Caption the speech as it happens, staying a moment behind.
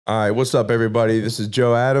All right, what's up, everybody? This is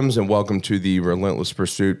Joe Adams, and welcome to the Relentless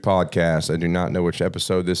Pursuit podcast. I do not know which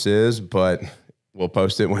episode this is, but we'll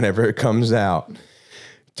post it whenever it comes out.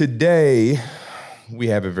 Today, we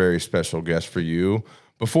have a very special guest for you.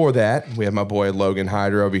 Before that, we have my boy Logan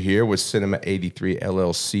Hyder over here with Cinema 83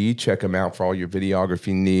 LLC. Check him out for all your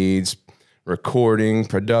videography needs, recording,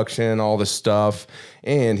 production, all the stuff.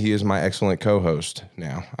 And he is my excellent co-host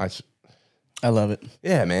now. I love it.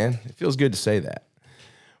 Yeah, man. It feels good to say that.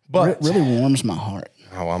 But it really warms my heart.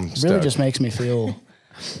 Oh, I'm stoked. Really just makes me feel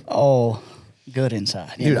all good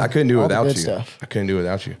inside. Dude, I couldn't do it without you. Stuff. I couldn't do it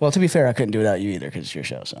without you. Well, to be fair, I couldn't do it without you either because it's your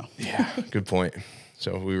show. So yeah, good point.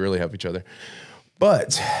 So we really help each other.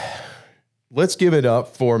 But let's give it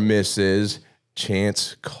up for Mrs.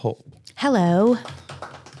 Chance Culp. Hello.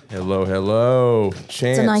 Hello, hello. Chance.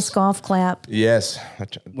 It's a nice golf clap. Yes.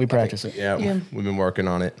 we practice it. Yeah, we've been working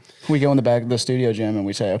on it. We go in the back of the studio gym and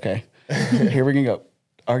we say, okay, here we can go.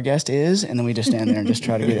 Our guest is, and then we just stand there and just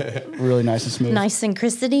try to get it really nice and smooth. Nice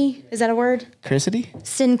synchronicity. Is that a word? Synchronicity?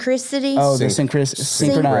 Synchronicity. Oh, the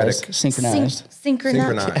synchronized.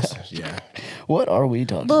 Synchronized. Yeah. What are we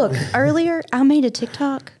talking Look, about? earlier I made a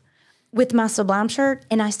TikTok with my Sublime shirt,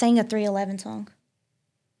 and I sang a 311 song.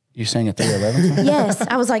 You sang a 311 song? Yes,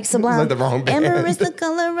 I was like, Sublime. Is that the wrong band? Amber is the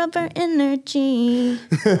color of her energy.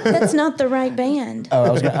 That's not the right band. Oh,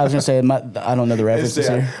 I was gonna say, I don't know the references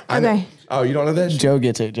here. Okay. Oh, you don't know that? Joe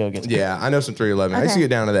gets it. Yeah, I know some 311. I used to Okay. get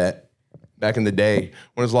down to that back in the day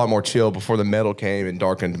when it was a lot more chill before the metal came and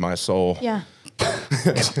darkened my soul. Yeah.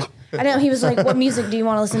 I know. He was like, what music do you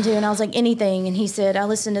want to listen to? And I was like, anything. And he said, I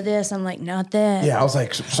listen to this. I'm like, not that. Yeah, I was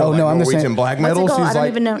like, so Oh, like no, I'm the Norwegian same. black What's it metal? called? She's I don't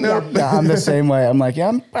like, even know. no. Yeah. Yeah, I'm the same way. I'm like,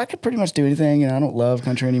 yeah, I could pretty much do anything. You know, I don't love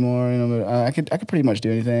country anymore. You know, but I could pretty much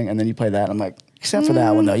do anything. And then you play that. I'm like, except for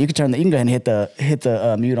that one though, you can go ahead and hit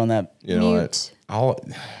the mute on that. You know Mute. what?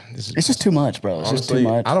 It's just too much, bro. It's just too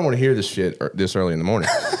much. I don't want to hear this shit this early in the morning.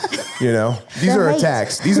 You know, these are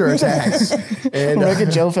attacks. These are attacks. And Making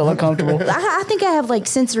Joe feel uncomfortable. I think I have like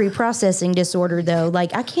sensory processing disorder though.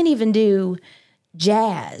 Like I can't even do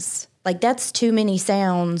jazz. Like that's too many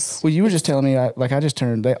sounds. Well, you were just telling me, I just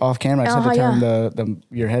turned off camera. I just had to turn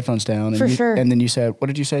your headphones down. And For sure. And then you said, what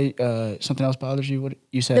did you say? Something else bothers you? What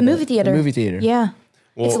you said? The movie theater. The movie theater. Yeah.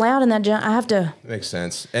 Well, it's loud in that I have to. makes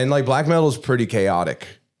sense. And like black metal is pretty chaotic.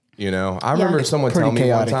 You know, I remember someone pretty telling me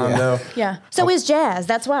chaotic, one time though. Yeah. So is jazz.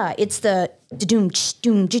 That's why. It's the doom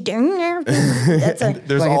doom doom. That's a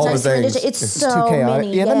There's all the things. It's so Too chaotic.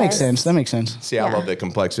 many. Yeah, that makes yes. sense. That makes sense. See, I Yeah. love that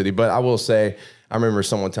complexity. But I will say, I remember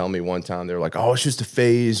someone telling me one time, they were like, oh, it's just a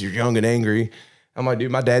phase. You're young and angry. I'm like,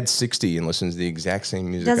 dude, my dad's 60 and listens to the exact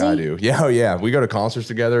same music Does I he? do. Yeah, oh yeah. We go to concerts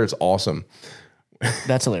together. It's awesome.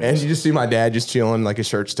 That's And hilarious. you just see my dad just chilling, like his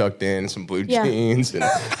shirt's tucked in, some blue Yeah. jeans. And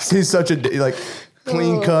he's such a, like,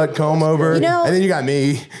 clean cut, comb over. You know- and then you got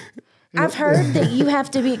me. I've heard that you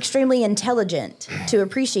have to be extremely intelligent to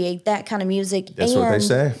appreciate that kind of music. That's what they and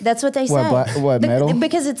say. That's what they say. What, metal?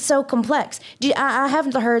 Because it's so complex. I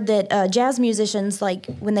haven't heard that jazz musicians, like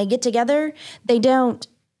when they get together, they don't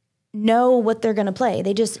know what they're going to play.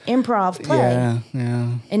 They just improv play. Yeah.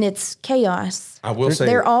 And it's chaos. I will say,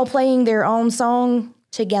 They're all playing their own song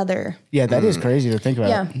together. Yeah, that is crazy to think about.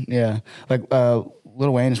 Yeah. Yeah. Like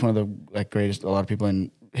Lil Wayne is one of the greatest, a lot of people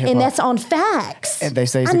in hip hop. And that's on facts. And they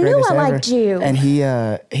say he's I the knew greatest I ever. liked you. And he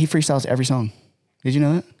freestyles every song. Did you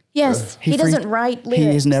know that? Yes. He doesn't write lyrics.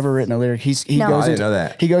 He has never written a lyric. He No. goes I didn't into, know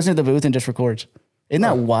that. He goes into the booth and just records. Isn't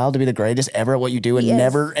that wild to be the greatest ever at what you do and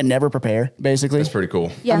Yes. never prepare, basically? that's pretty cool.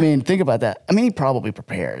 Yeah. I mean, think about that. I mean, he probably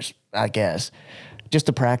prepares, I guess. Just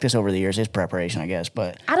the practice over the years, his preparation, I guess.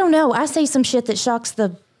 But I don't know. I say some shit that shocks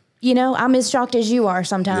I'm as shocked as you are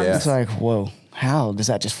sometimes. Yeah. it's like, whoa, how does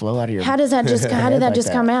that just flow out of your How does that just how did that like just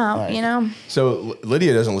that? come out, Like- you know? So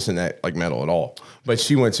Lydia doesn't listen to like metal at all, but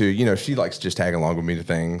she went to, you know, she likes just tagging along with me to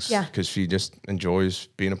things Yeah. because she just enjoys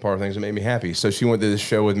being a part of things that make me happy. So she went to this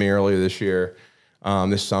show with me earlier this year,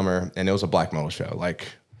 this summer, and it was a black metal show. Like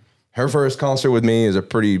her first concert with me is a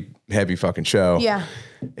pretty heavy fucking show. Yeah.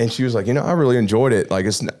 And she was like, you know, I really enjoyed it. Like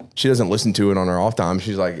she doesn't listen to it on her off time.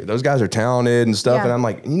 She's like, those guys are talented and stuff. Yeah. And I'm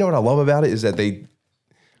like, you know what I love about it is that a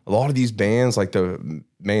lot of these bands, like the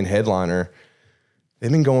main headliner,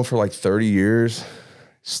 they've been going for like 30 years,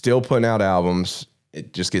 still putting out albums.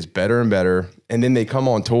 It just gets better and better. And then they come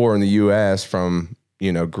on tour in the US from,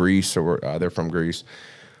 you know, Greece, or they're from Greece.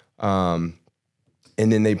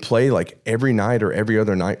 And then they play like every night or every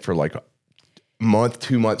other night for like a month,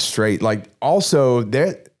 2 months straight. Like also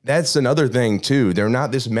that's another thing too. They're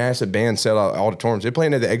not this massive band set out auditoriums. They're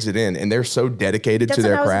playing at the Exit Inn, and they're so dedicated to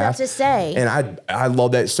their craft. That's what I was about to say. And I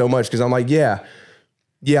love that so much because I'm like, yeah,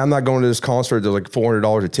 yeah, I'm not going to this concert. They're like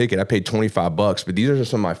 $400 a ticket. I paid $25, but these are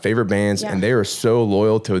some of my favorite bands, and they are so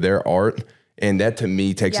loyal to their art. And that to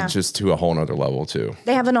me takes it just to a whole nother level too.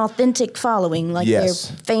 They have an authentic following, like their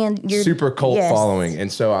super cult following,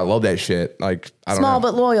 and so I love that shit. Like I don't small know.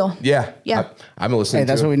 but loyal. Yeah, yeah. I've been listening. Hey,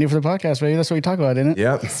 that's to what we need for the podcast, baby. That's what we talk about, isn't it?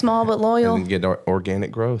 Yeah, small but loyal. And get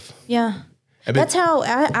organic growth. Yeah, that's how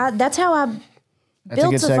I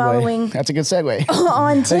built a following. That's a good segue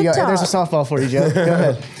on TikTok. Hey, there's a softball for you, Joe. Go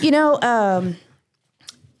ahead. You know,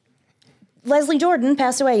 Leslie Jordan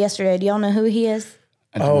passed away yesterday. Do y'all know who he is?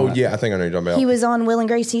 Oh yeah, I think I know you're talking about. He was on Will and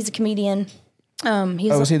Grace. He's a comedian.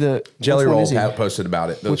 Was he the Jelly Roll posted about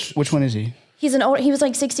it? Which one is he? He was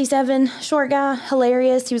like 67, short guy,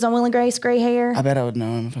 hilarious. He was on Will and Grace, gray hair. I bet I would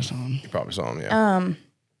know him if I saw him. You probably saw him, yeah.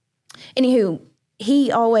 Anywho,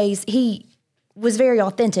 he was very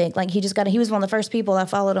authentic. Like he was one of the first people I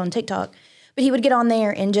followed on TikTok. But he would get on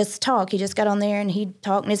there and just talk. He just got on there and he'd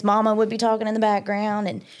talk, and his mama would be talking in the background,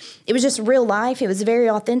 and it was just real life. It was very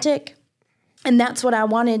authentic. And that's what I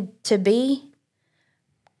wanted to be,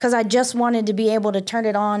 because I just wanted to be able to turn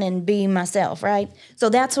it on and be myself, right? So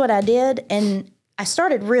that's what I did, and I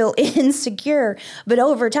started real insecure. But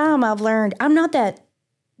over time, I've learned I'm not that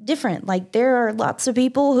different. Like, there are lots of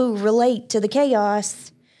people who relate to the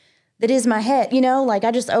chaos that is my head, you know? Like,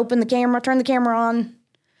 I just turn the camera on.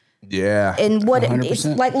 Yeah. And what it's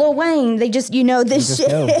like Lil Wayne, they just, you just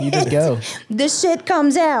go. This shit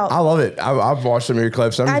comes out. I love it. I've watched some of your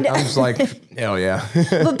clips. I'm just like, hell yeah.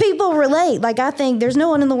 But people relate. Like, I think there's no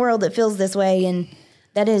one in the world that feels this way, and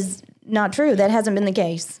that is not true. That hasn't been the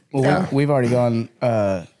case. Well, we've already gone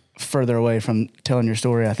further away from telling your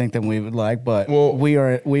story, I think, than we would like. But we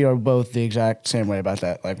are both the exact same way about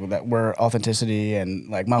that. Like, that we're authenticity, and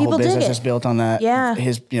like my whole business is built on that. Yeah.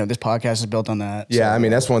 This podcast is built on that. Yeah, so. I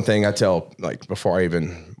mean, that's one thing I tell, like, before I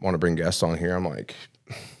even want to bring guests on here, I'm like,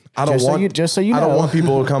 I don't want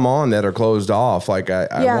people to come on that are closed off. Like,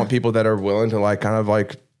 I want people that are willing to, like, kind of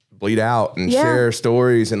like bleed out and share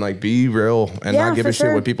stories and like be real and not give a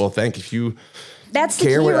shit what people think. If you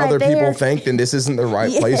care what other people think, then this isn't the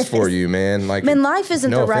right place for you, man. Like, life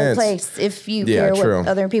isn't the right place if you care what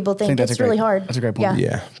other people think. It's really hard. That's a great point.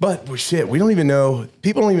 Yeah. But shit, we don't even know.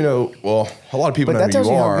 People don't even know. Well, a lot of people know who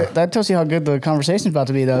you are. That tells you how good the conversation's about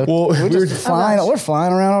to be, though. Well, we're flying. We're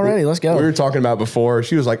flying around already. Let's go. We were talking about before.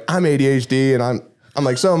 She was like, I'm ADHD, and I'm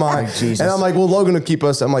like, so am I. And I'm like, well, Logan will keep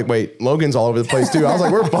us. I'm like, wait, Logan's all over the place too. I was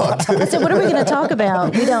like, we're fucked. I said, what are we going to talk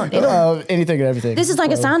about? We don't. Anything and everything. This is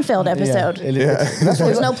like a Seinfeld episode.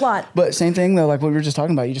 There's no plot. But same thing, though, like what we were just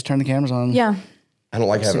talking about. You just turn the cameras on. Yeah. I don't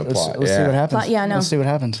like having a plot. Let's see what happens. Yeah, I know. Let's see what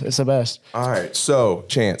happens. It's the best. All right. So,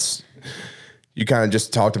 Chance, you kind of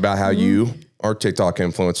just talked about how you are a TikTok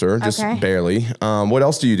influencer, just barely. What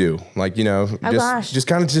else do you do? Like, just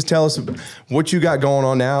kind of tell us what you got going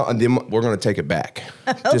on now, and then we're going to take it back.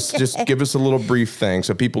 Just give us a little brief thing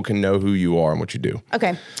so people can know who you are and what you do.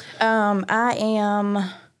 Okay. I am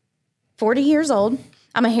 40 years old.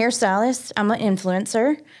 I'm a hairstylist. I'm an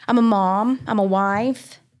influencer. I'm a mom. I'm a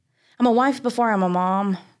wife. I'm a wife before I'm a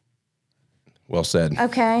mom. Well said.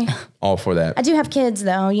 Okay. All for that. I do have kids,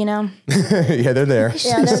 though, Yeah, they're there.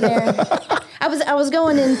 Yeah, they're there. I was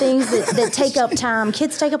going in things that take up time.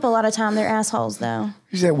 Kids take up a lot of time. They're assholes, though.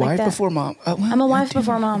 You said wife before mom. I'm a wife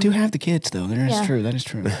before mom. I do have the kids, though. That is true. That is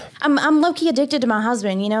true. I'm low-key addicted to my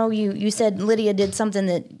husband. You said Lydia did something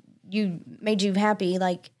that made you happy.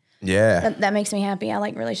 Like, that makes me happy. I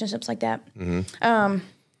like relationships like that. Mm-hmm.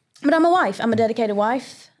 But I'm a wife. I'm a dedicated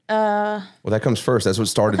wife. Well, that comes first. That's what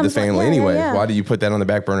started the family anyway. Yeah. Why do you put that on the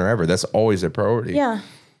back burner ever? That's always a priority. Yeah.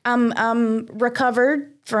 I'm recovered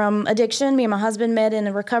from addiction. Me and my husband met in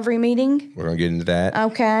a recovery meeting. We're going to get into that.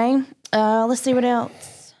 Okay. Let's see what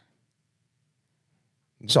else.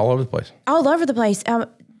 It's all over the place. All over the place.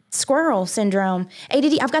 Squirrel syndrome,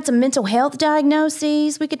 ADD. I've got some mental health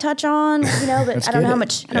diagnoses we could touch on, but I don't know how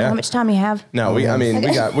much time you have. No, we got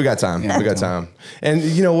time. We got time. And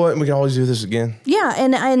you know what? We can always do this again. Yeah,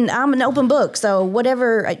 and I'm an open book, so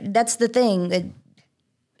whatever. That's the thing.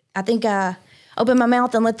 I think I open my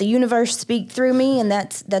mouth and let the universe speak through me, and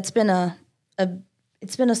that's been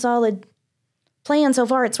it's been a solid plan so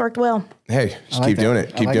far. It's worked well. Hey, just keep doing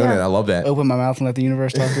it. Keep doing it. I love that. Open my mouth and let the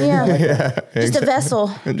universe talk to me. Yeah. Just a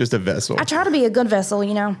vessel. Just a vessel. I try to be a good vessel,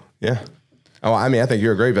 Yeah. Oh, I mean, I think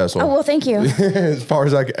you're a great vessel. Oh, well, thank you. as far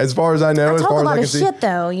as I know, I as far talk as a lot I can of shit,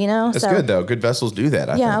 though, That's good, though. Good vessels do that,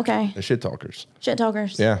 I think. Okay. They're shit talkers. Shit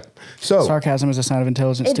talkers. Yeah. So sarcasm is a sign of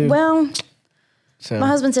intelligence, too. Well, my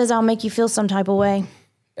husband says I'll make you feel some type of way.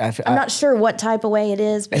 I'm not sure what type of way it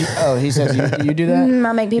is. But he says you do that?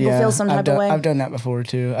 I make people feel some type of way. I've done that before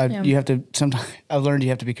too. You have to sometimes. I've learned you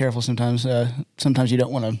have to be careful sometimes. Sometimes you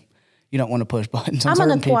don't want to push buttons. I'm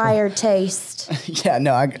an acquired taste. Yeah,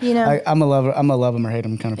 no, I'm a love them or hate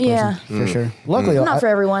them kind of person for sure. Luckily, not for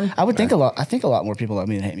everyone. I think a lot more people love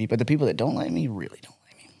me than hate me, but the people that don't like me really don't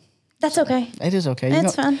like me. That's okay. It is okay.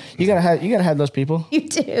 That's fine. You gotta have those people. You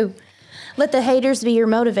do. Let the haters be your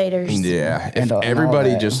motivators. Yeah. If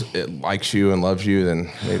everybody just likes you and loves you, then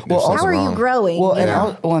how are you growing? Well,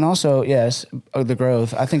 and also, yes, the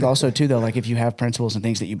growth. I think also too, though, like if you have principles and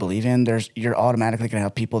things that you believe in, you're automatically going to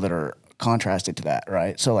have people that are contrasted to that,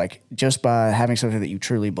 right? So like just by having something that you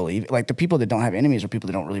truly believe, like the people that don't have enemies are people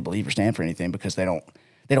that don't really believe or stand for anything because they don't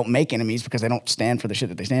make enemies because they don't stand for the shit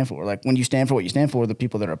that they stand for. Like when you stand for what you stand for, the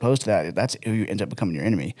people that are opposed to that, that's who ends up becoming your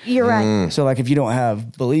enemy. You're right. So like if you don't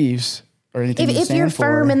have beliefs or anything, if you're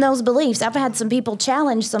firm in those beliefs, I've had some people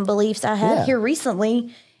challenge some beliefs I had here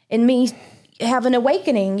recently, and me have an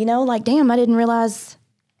awakening. Like damn, I didn't realize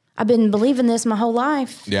I've been believing this my whole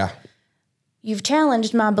life. Yeah. You've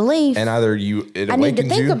challenged my belief. And either I need to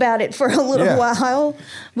think about it for a little while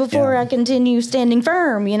before I continue standing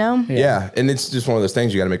firm, Yeah. And it's just one of those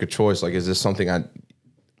things you got to make a choice. Like, is this something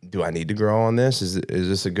do I need to grow on this? Is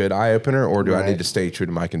this a good eye opener, or do I need to stay true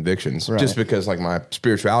to my convictions? Right. Just because like my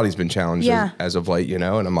spirituality's been challenged as of late, and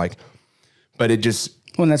I'm like, but it just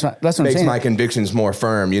that's what I'm makes saying. my convictions more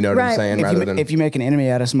firm. You know what I'm saying? If you make an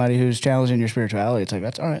enemy out of somebody who's challenging your spirituality, it's like,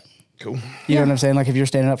 that's all right. Cool. You know what I'm saying? Like if you're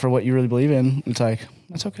standing up for what you really believe in, it's like,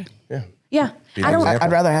 that's okay. Yeah. Yeah.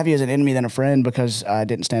 I'd rather have you as an enemy than a friend because I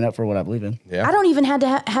didn't stand up for what I believe in. Yeah. I don't even have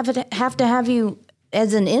to have you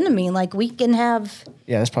as an enemy. Like we can have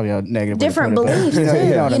that's probably a negative different way to put beliefs it, too.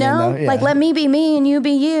 You know what I mean, Like let me be me and you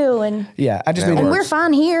be you, and I just mean and we're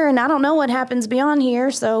fine here, and I don't know what happens beyond here,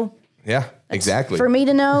 so yeah, exactly. For me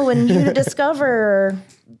to know and you to discover, or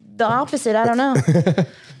the opposite. I don't know.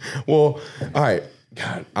 Well, all right.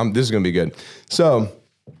 God, this is gonna be good. So,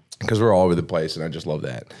 because we're all over the place, and I just love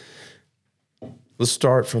that. Let's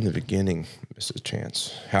start from the beginning, Mrs.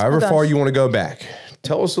 Chance. However far you want to go back,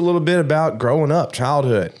 tell us a little bit about growing up,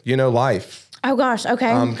 childhood, life. Oh gosh,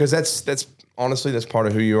 okay. Because that's honestly that's part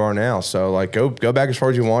of who you are now. So like, go back as far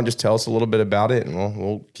as you want. Just tell us a little bit about it, and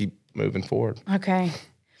we'll keep moving forward. Okay.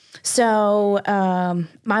 So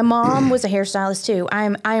my mom was a hairstylist too.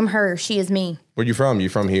 I am her. She is me. Where you from? You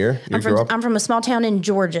from here? I'm from a small town in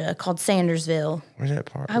Georgia called Sandersville. Where's that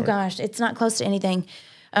part? Oh gosh, it's not close to anything.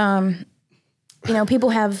 People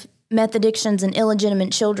have meth addictions and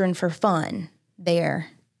illegitimate children for fun there.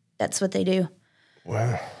 That's what they do.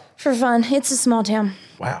 Wow. For fun. It's a small town.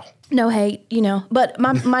 Wow. No hate, But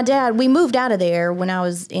my dad, we moved out of there when I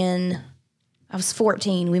was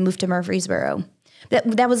 14. We moved to Murfreesboro.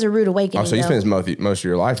 That was a rude awakening. Oh, so you spent most of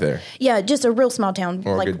your life there? Yeah, just a real small town,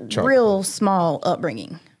 real small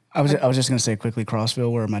upbringing. I was just going to say quickly, Crossville,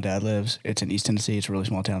 where my dad lives, it's in East Tennessee. It's a really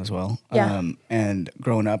small town as well. Yeah. And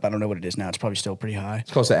growing up, I don't know what it is now. It's probably still pretty high.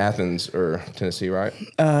 It's close to Athens or Tennessee, right?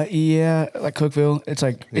 Yeah, like Cookeville. It's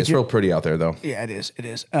like it's real pretty out there, though. Yeah, it is. It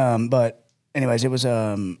is. But anyways, it was.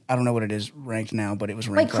 I don't know what it is ranked now, but it was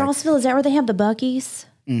ranked. Wait, Crossville, is that where they have the Buc-ee's?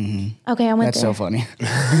 Mm-hmm. Okay, I went there. That's so funny.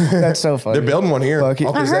 That's so funny. They're building one here. Off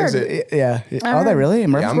this exit. Yeah. Are they really?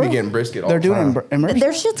 In Murfreesboro? Yeah, I'm gonna be getting brisket all the time. They're doing it in Murfreesboro?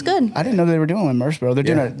 Their shit's good. I didn't know they were doing it in Murfreesboro. They're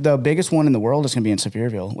doing the biggest one in the world is going to be in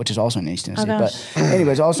Sevierville, which is also in East Tennessee. But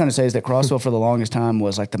anyways, all I was trying to say is that Crossville for the longest time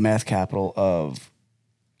was like the meth capital of,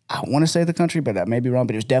 I want to say the country, but that may be wrong,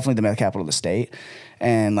 but it was definitely the meth capital of the state.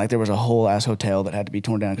 And like there was a whole ass hotel that had to be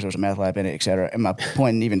torn down because there was a meth lab in it, et cetera. And my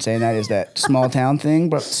point in even saying that is that small town thing,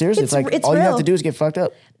 but seriously, it's like all real. You have to do is get fucked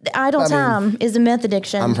up. The idle time is a meth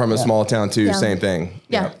addiction. I'm from a small town too, same thing.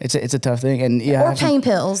 Yeah. It's a tough thing. And or pain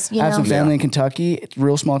pills, I have some family in Kentucky. It's a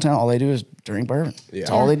real small town. All they do is drink bourbon. Yeah.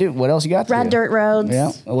 That's all they do. What else you got to do? Ride dirt roads.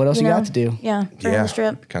 Yeah. What else you got to do? Yeah. The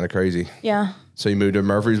strip. Kind of crazy. Yeah. So you moved to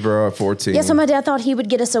Murfreesboro at 14. Yeah, so my dad thought he would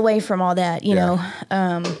get us away from all that, you know.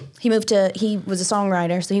 He was a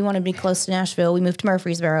songwriter, so he wanted to be close to Nashville. We moved to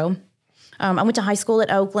Murfreesboro. I went to high school at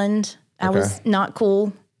Oakland. I was not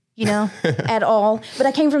cool, at all. But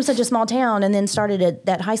I came from such a small town and then started at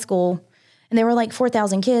that high school. And there were like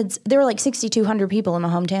 4,000 kids. There were like 6,200 people in my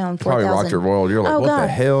hometown. 4,000. Probably rocked your world. You're like, what the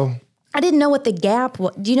hell? I didn't know what the Gap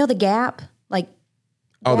was. Do you know the Gap? Like,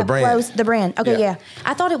 the brand. The brand. Okay, yeah.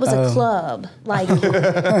 I thought it was a club. Like,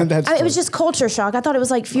 it was just culture shock. I thought it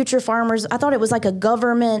was like Future Farmers. I thought it was like a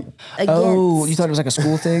government against. Oh, you thought it was like a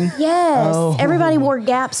school thing? Yes. Oh. Everybody wore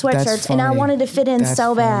Gap sweatshirts, and I wanted to fit in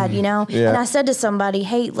so bad, Yeah. And I said to somebody,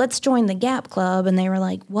 hey, let's join the Gap Club. And they were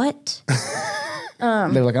like, what?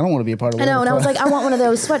 They were like, I don't want to be a part of it. I know, and I was like, I want one of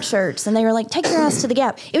those sweatshirts. And they were like, take your ass to the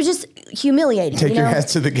Gap. It was just humiliating. Take your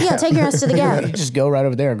ass to the Gap. Yeah, take your ass to the Gap. Just go right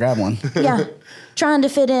over there and grab one. Yeah. Trying to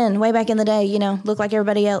fit in way back in the day, look like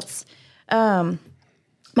everybody else.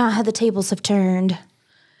 The tables have turned.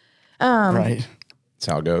 Right. That's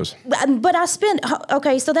how it goes. But I spent,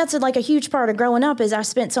 so that's like a huge part of growing up is I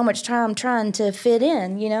spent so much time trying to fit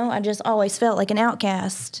in, I just always felt like an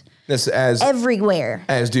outcast. This everywhere.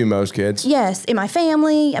 As do most kids. Yes, in my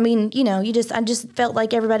family. I mean, I just felt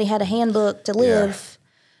like everybody had a handbook to live,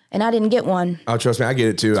 and I didn't get one. Oh, trust me, I get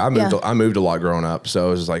it too. I moved a lot growing up, so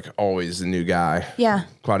it was like always the new guy. Yeah.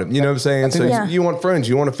 You know what I'm saying? So you want friends,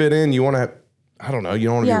 you want to fit in, you want to, I don't know, you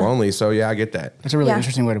don't want to be lonely. So I get that. That's a really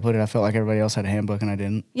interesting way to put it. I felt like everybody else had a handbook and I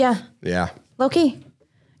didn't. Yeah. Yeah. Low key.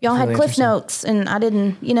 Y'all had Cliff Notes, and I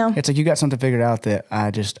didn't, It's like you got something figured out that I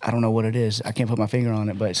don't know what it is. I can't put my finger on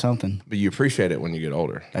it, but it's something. But you appreciate it when you get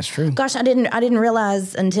older. That's true. Gosh, I didn't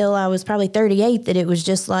realize until I was probably 38 that it was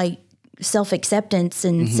just like self-acceptance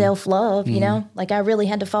and self-love, Like I really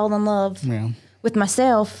had to fall in love with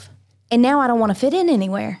myself, and now I don't want to fit in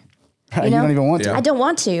anywhere. You don't even want to. I don't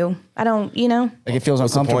want to. I don't, Like it feels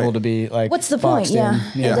uncomfortable to be like. What's the point? Yeah,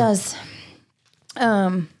 it does.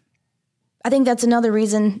 I think that's another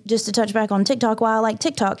reason, just to touch back on TikTok, why I like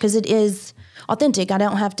TikTok, because it is authentic. I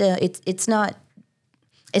don't have to, it's not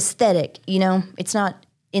aesthetic, It's not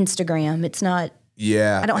Instagram. It's not,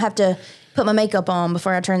 I don't have to put my makeup on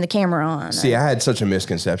before I turn the camera on. See, I had such a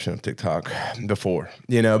misconception of TikTok before,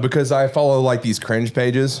 because I follow like these cringe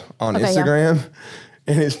pages on Instagram. Yeah.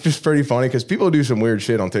 And it's just pretty funny because people do some weird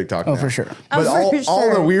shit on TikTok now. For sure. But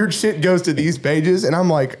all the weird shit goes to these pages. And I'm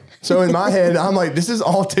like, so in my head, I'm like, this is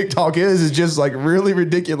all TikTok is just like really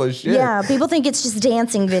ridiculous shit. Yeah, people think it's just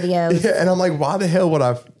dancing videos. Yeah, and I'm like, why the hell would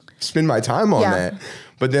I spend my time on that?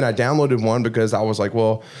 But then I downloaded one because I was like,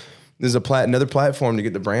 well, there's another platform to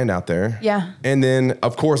get the brand out there. Yeah. And then,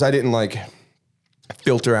 of course, I didn't like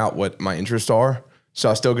filter out what my interests are. So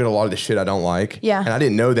I still get a lot of the shit I don't like. Yeah. And I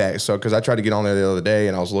didn't know that. So, because I tried to get on there the other day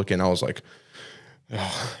and I was looking, I was like,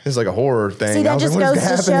 oh, it's like a horror thing. See, that just goes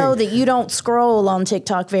to show that you don't scroll on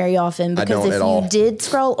TikTok very often, because if you did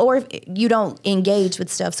scroll, or if you don't engage with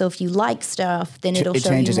stuff. So if you like stuff, then it'll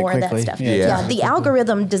show you more of that stuff. Yeah. The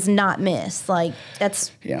algorithm does not miss. Like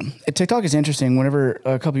that's. Yeah. TikTok is interesting. Whenever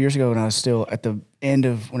a couple years ago when I was still at the end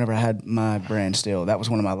of whenever I had my brand still, that was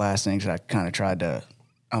one of my last things that I kind of tried to,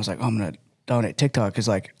 I was like, oh, I'm going to donate TikTok, because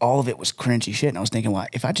like all of it was cringy shit, and I was thinking, well,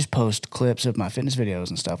 if I just post clips of my fitness videos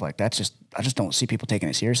and stuff like that, I just don't see people taking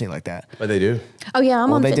it seriously like that. But they do. Oh yeah,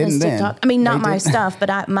 I'm on fitness TikTok. I mean, not my stuff,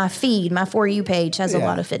 but my feed, my For You page has a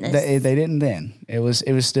lot of fitness. They didn't then. It was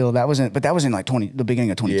still that was in like the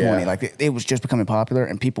beginning of 2020. Like it was just becoming popular,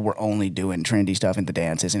 and people were only doing trendy stuff in the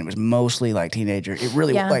dances, and it was mostly like teenager. It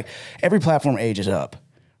really like every platform ages up.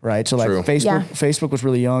 Right, so like Facebook was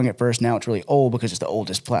really young at first. Now it's really old because it's the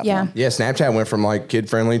oldest platform. Yeah. Snapchat went from like kid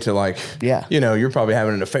friendly to like, you're probably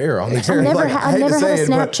having an affair on there. I've never had a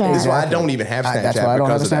Snapchat. That's why I don't even have Snapchat. That's why I don't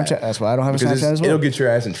have a Snapchat. That's why I don't have a Snapchat as well. It'll get your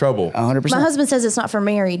ass in trouble. 100%. My husband says it's not for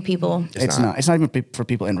married people. It's not. It's not even for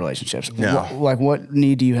people in relationships. No. What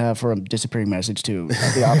need do you have for a disappearing message to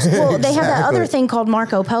the opposite? Well, they have that other thing called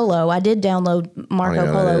Marco Polo. I did download Marco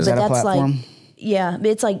Polo, but that's like,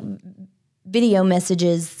 it's like video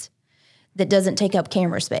messages that doesn't take up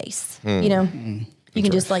camera space. You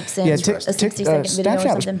can just like send a 60-second video or something.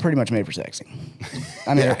 Snapchat was pretty much made for sexting.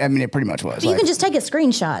 I mean, it pretty much was. But you can just take a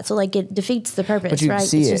screenshot, so like it defeats the purpose, but you right?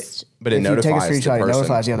 See but it notifies you take a screenshot, the person. It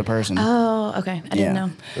notifies the other person. Oh, okay. I didn't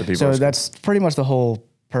know. So that's pretty much the whole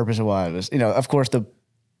purpose of why it was. Of course, the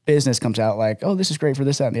business comes out like, oh, this is great for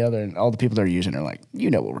this, that, and the other, and all the people that are using it are like, you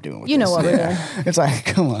know what we're doing with this. You know what we're doing. It's like,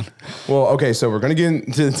 come on. Well, okay, so we're going to get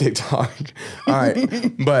into the TikTok. All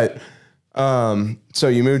right, but... so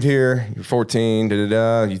you moved here, you're 14,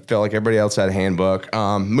 you felt like everybody else had a handbook.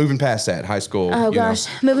 Moving past that, high school. Oh gosh,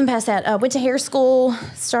 moving past that. Went to hair school,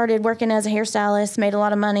 started working as a hairstylist, made a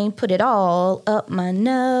lot of money, put it all up my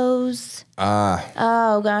nose.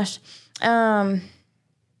 Oh gosh.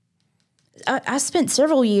 I spent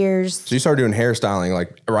several years. So you started doing hairstyling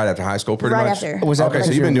like right after high school, pretty much? Right after. Was that okay,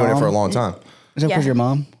 so you've been doing it for a long time. Is that because your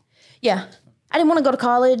mom? Yeah. I didn't want to go to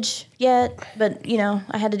college yet, but,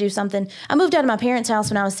 I had to do something. I moved out of my parents' house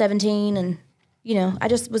when I was 17, and, I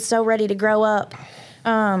just was so ready to grow up.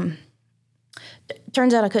 Turns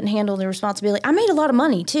out I couldn't handle the responsibility. I made a lot of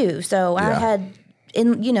money, too, so I had,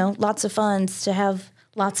 lots of funds to have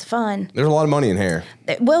lots of fun. There's a lot of money in hair.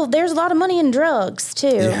 Well, there's a lot of money in drugs,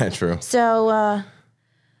 too. Yeah, true. So,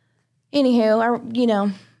 anywho, You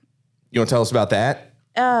want to tell us about that?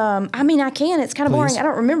 I mean, I can. It's kind of boring. I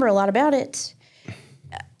don't remember a lot about it.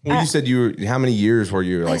 Well, you said how many years were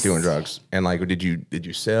you like doing drugs? And like, did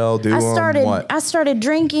you sell, do them? What? I started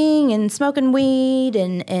drinking and smoking weed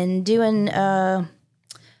and doing,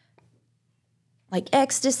 like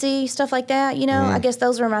ecstasy, stuff like that. You know, I guess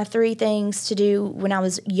those were my 3 things to do when I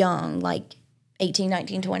was young, like 18,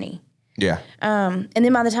 19, 20. Yeah. And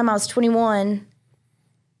then by the time I was 21,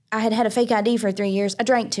 I had a fake ID for 3 years. I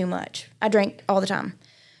drank too much. I drank all the time.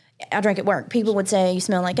 I drank at work. People would say, you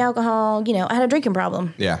smell like alcohol. You know, I had a drinking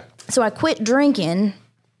problem. Yeah. So I quit drinking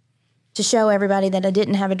to show everybody that I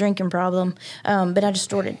didn't have a drinking problem. But I just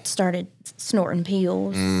started snorting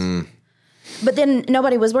pills. But then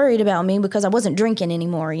nobody was worried about me because I wasn't drinking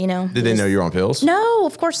anymore, you know. Did they know you're on pills? No,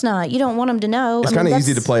 of course not. You don't want them to know. It's kind of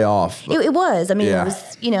easy to play off. It was. I mean, it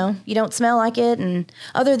was, you know, you don't smell like it. And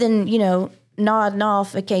other than, you know, nodding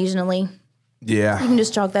off occasionally. Yeah. You can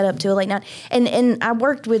just chalk that up to a late night. And I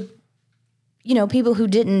worked with, you know, people who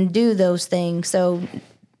didn't do those things. So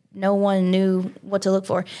no one knew what to look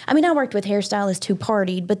for. I mean, I worked with hairstylists who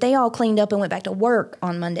partied, but they all cleaned up and went back to work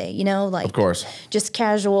on Monday, you know, like. Of course. Just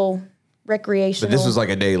casual, recreational. But this was like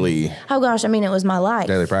a daily. Oh, gosh. I mean, it was my life.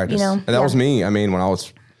 Daily practice. You know? And that was me. I mean, when I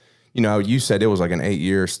was, you know, you said it was like an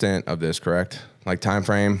 8-year stint of this, correct? Like time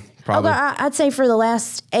frame, probably. I'd say for the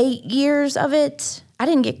last 8 years of it, I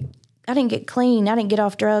didn't get clean. I didn't get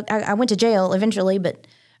off drugs. I went to jail eventually, but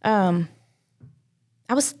I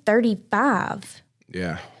was 35.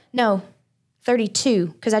 Yeah. No, 32,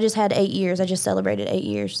 because I just had 8 years. I just celebrated 8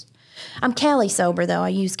 years. I'm Cali sober though. I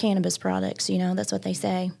use cannabis products. You know, that's what they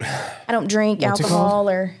say. I don't drink alcohol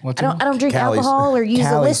or I don't drink alcohol or use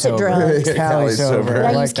illicit drugs. Cali sober. But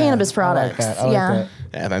I use cannabis products. I like that.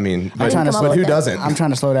 Yeah, I mean, but who doesn't? I'm trying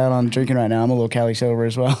to slow down on drinking right now. I'm a little Cali sober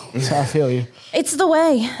as well, so I feel you. It's the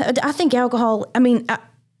way. I think alcohol. I mean,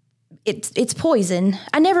 it's poison.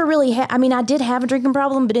 I never really had. I mean, I did have a drinking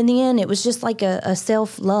problem, but in the end, it was just like a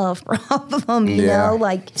self-love problem. You know,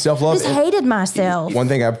 like self-love. Just hated myself. One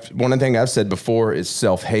thing I've said before is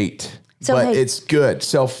self-hate. But it's good.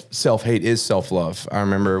 Self-hate is self-love. I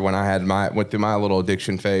remember when I went through my little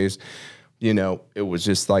addiction phase. You know, it was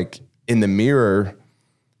just like in the mirror.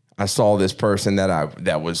 I saw this person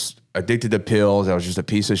that was addicted to pills. That was just a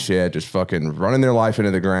piece of shit, just fucking running their life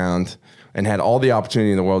into the ground, and had all the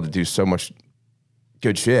opportunity in the world to do so much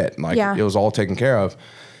good shit. Like it was all taken care of,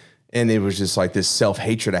 and it was just like this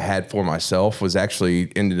self-hatred I had for myself was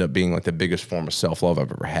actually ended up being like the biggest form of self-love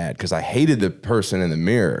I've ever had, because I hated the person in the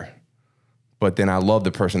mirror, but then I love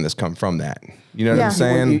the person that's come from that. You know what I'm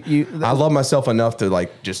saying? I love myself enough to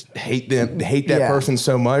like just hate that person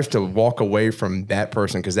so much to walk away from that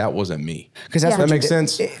person, because that wasn't me. Because that makes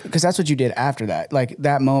sense. Because that's what you did after that. Like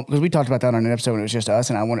that moment, because we talked about that on an episode when it was just us,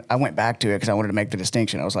 and I went back to it because I wanted to make the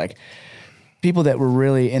distinction. I was like, people that were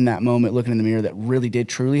really in that moment looking in the mirror that really did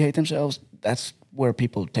truly hate themselves, that's where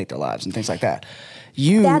people take their lives and things like that.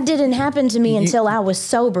 That didn't happen to me until I was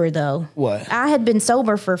sober, though. What? I had been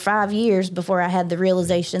sober for 5 years before I had the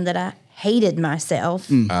realization that I hated myself.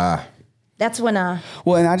 That's when I...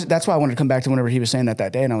 Well, and that's why I wanted to come back to whenever he was saying that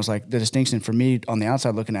day, and I was like, the distinction for me on the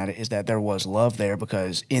outside looking at it is that there was love there,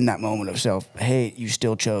 because in that moment of self-hate, you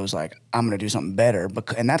still chose, like, I'm going to do something better,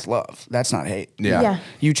 and that's love. That's not hate. Yeah.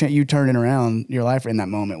 You turning around your life in that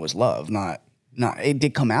moment was love, not it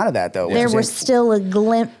did come out of that, though. There was still a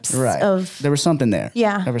glimpse of... There was something there.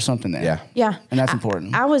 Yeah. There was something there. Yeah. And that's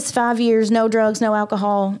important. I was 5 years, no drugs, no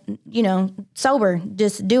alcohol, you know, sober,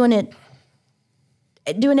 just doing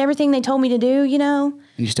everything they told me to do, you know.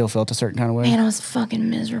 And you still felt a certain kind of way? Man, I was fucking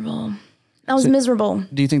miserable. I was miserable.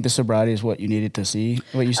 Do you think the sobriety is what you needed to see,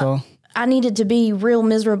 what you saw? I needed to be real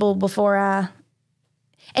miserable before I...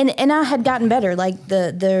 And I had gotten better. Like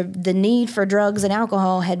the need for drugs and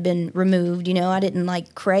alcohol had been removed. You know, I didn't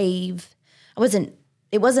like crave. It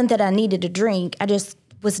wasn't that I needed to drink. I just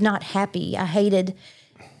was not happy. I hated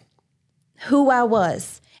who I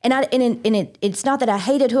was. It's not that I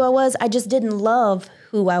hated who I was. I just didn't love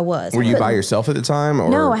who I was. Were you by yourself at the time? Or?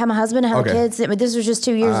 No, I had my husband. I had kids. This was just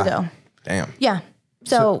 2 years ago. Damn. Yeah.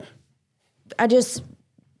 So I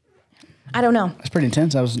don't know. That's pretty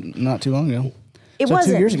intense. That was not too long ago. It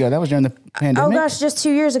wasn't. 2 years ago. That was during the pandemic? Oh, gosh, just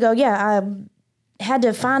 2 years ago. Yeah, I had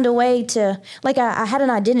to find a way to, like, I had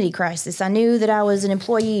an identity crisis. I knew that I was an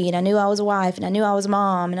employee, and I knew I was a wife, and I knew I was a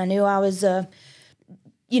mom, and I knew I was, I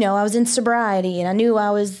was in sobriety, and I knew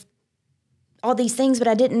I was all these things, but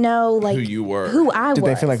I didn't know, like, who you were. Who I was. Did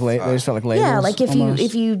they feel like they just felt like labels? Yeah, like if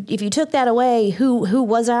you took that away, who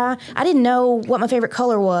was I? I didn't know what my favorite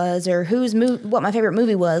color was or what my favorite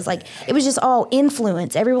movie was. Like, it was just all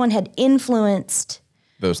influence. Everyone had influenced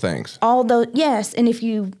those things. All those, yes. And if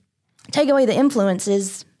you take away the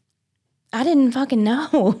influences, I didn't fucking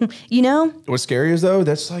know, you know? What's scary is, though,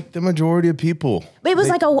 that's like the majority of people. But it was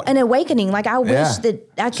like an awakening. Like, I wish that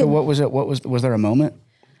I could. So what was it? Was there a moment?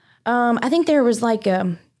 I think there was like,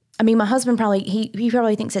 I mean, my husband probably, he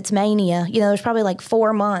probably thinks it's mania. You know, there's probably like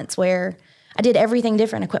 4 months where I did everything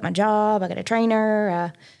different. I quit my job. I got a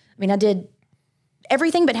trainer. I mean, I did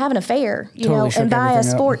everything but have an affair, you know, and buy a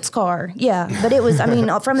sports car. Yeah. But it was, I mean,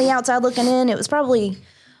 from the outside looking in, it was probably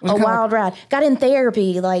a wild ride. Got in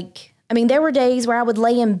therapy. Like, I mean, there were days where I would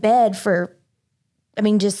lay in bed for, I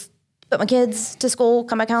mean, just put my kids to school,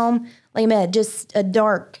 come back home, lay in bed, just a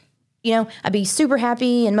dark, you know, I'd be super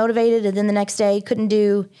happy and motivated. And then the next day couldn't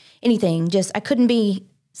do anything. Just, I couldn't be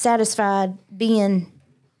satisfied being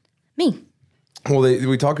me. Well,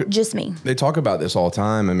 we talk just me. They talk about this all the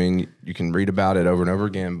time. I mean, you can read about it over and over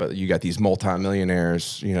again, but you got these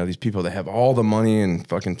multimillionaires, you know, these people that have all the money and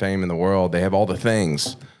fucking fame in the world. They have all the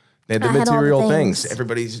things. They have the material things.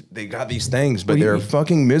 They got these things, but they're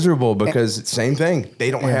fucking miserable because same thing. They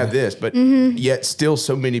don't have this, but yet still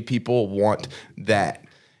so many people want that.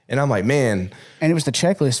 And I'm like, man. And it was the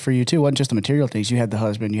checklist for you too. It wasn't just the material things. You had the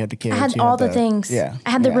husband, you had the kids. I had all the things. Yeah. I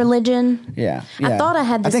had the religion. Yeah. I thought I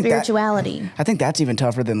had the spirituality. I think that's even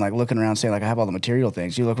tougher than like looking around saying like I have all the material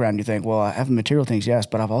things. You look around and you think, well, I have the material things, yes,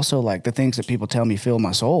 but I've also like the things that people tell me fill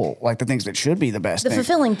my soul, like the things that should be the best things. The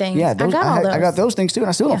fulfilling things. Yeah, I got all those. I got those things too, and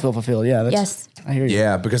I still don't feel fulfilled. Yeah, yes. I hear you.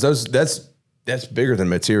 Yeah, because that's bigger than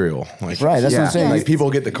material. Like, right, that's what I'm saying. Like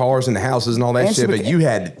people get the cars and the houses and all that shit, but you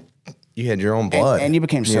had your own blood, and you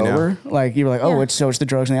became sober. You know? Like you were like, oh, it's the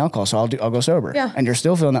drugs and the alcohol, so I'll go sober. Yeah, and you're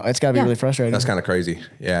still feeling that. It's got to be really frustrating. That's kind of crazy.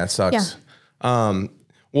 Yeah, it sucks. Yeah.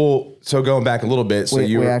 Well, so going back a little bit, so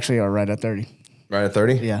we actually are right at 30. Right at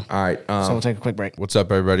 30. Yeah. All right. So we'll take a quick break. What's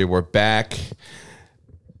up, everybody? We're back.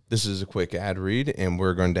 This is a quick ad read, and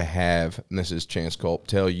we're going to have Mrs. Chance Culp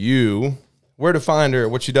tell you where to find her,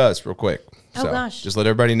 what she does, real quick. Oh gosh. Just let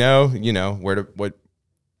everybody know, you know, what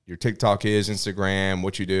your TikTok is, Instagram,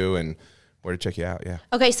 what you do, and where to check you out. Yeah.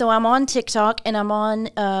 Okay, so I'm on TikTok and I'm on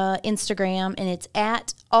Instagram, and it's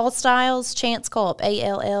at All Styles Chance Culp,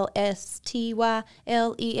 ALLSTYLES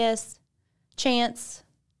Chance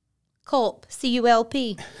Culp,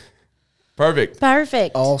 CULP.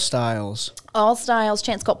 Perfect. All Styles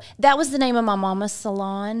Chance Culp. That was the name of my mama's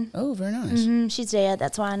salon. Oh, very nice. She's dead.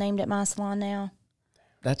 That's why I named it my salon now.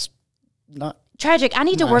 That's not tragic. I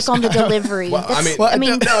need to work on the delivery. No.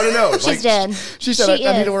 She's dead. She said,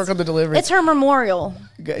 I need to work on the delivery. It's her memorial.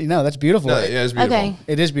 No, that's beautiful. No, yeah, it's beautiful. Okay.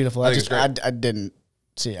 It is beautiful. I didn't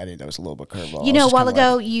see. I didn't know it was a little bit curveball. You know, a while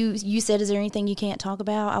ago, you said, is there anything you can't talk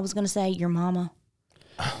about? I was going to say your mama.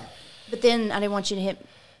 But then I didn't want you to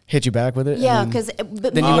hit you back with it. Yeah, because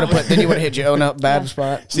then you would have hit your own up bad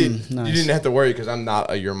spot. See, nice. You didn't have to worry because I'm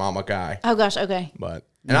not a your mama guy. Oh gosh, okay. But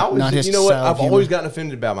and I always, you know what? I've always gotten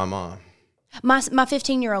offended about my mom. My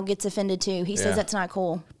 15-year-old gets offended too. He says that's not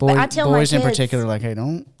cool. But I tell my kids in particular, like, hey,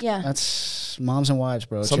 don't. Yeah, that's moms and wives,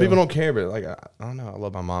 bro. Some people don't care, but like I don't know. I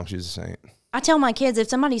love my mom. She's a saint. I tell my kids if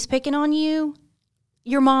somebody's picking on you,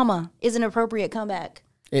 your mama is an appropriate comeback.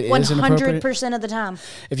 It is 100% of the time.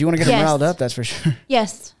 If you want to get them riled up, that's for sure.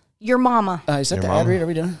 Yes, your mama. Is that the ad read? Are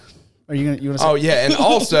we done? Are you gonna? Oh yeah, and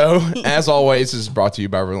also, as always, this is brought to you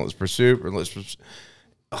by Relentless Pursuit.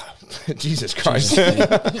 Jesus Christ,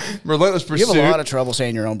 Relentless Pursuit. You have a lot of trouble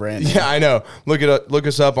saying your own brand. Yeah, I know. Look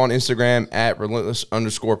us up on Instagram at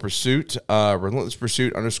Relentless_Pursuit, Relentless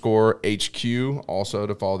Pursuit _HQ. Also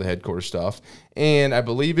to follow the headquarters stuff, and I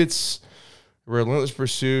believe it's Relentless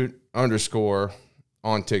Pursuit _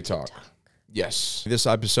 on TikTok. Yes. This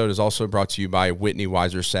episode is also brought to you by Whitney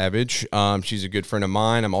Weiser Savage. She's a good friend of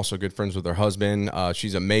mine. I'm also good friends with her husband.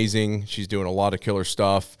 She's amazing. She's doing a lot of killer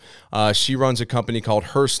stuff. She runs a company called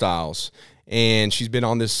Her Styles, and she's been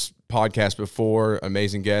on this podcast before.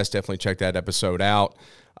 Amazing guest. Definitely check that episode out.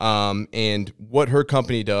 And what her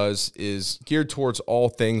company does is geared towards all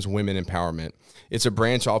things women empowerment. It's a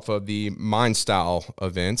branch off of the Mind Style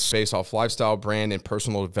events based off lifestyle, brand, and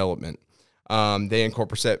personal development. They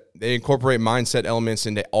incorporate mindset elements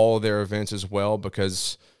into all of their events as well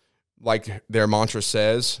because, like their mantra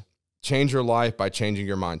says, change your life by changing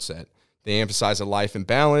your mindset. They emphasize a life in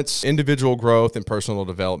balance, individual growth, and personal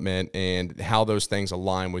development, and how those things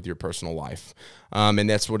align with your personal life. And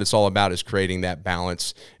that's what it's all about, is creating that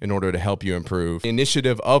balance in order to help you improve. The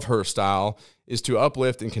initiative of Her Style is to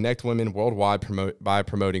uplift and connect women worldwide by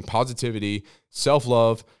promoting positivity,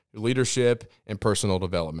 self-love, leadership, and personal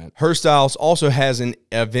development. Her Styles also has an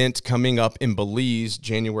event coming up in Belize,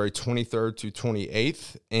 January 23rd to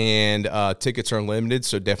 28th, and tickets are limited,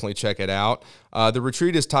 so definitely check it out. The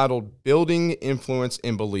retreat is titled Building Influence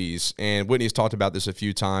in Belize, and Whitney's talked about this a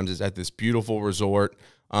few times. It's at this beautiful resort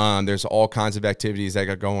There's all kinds of activities that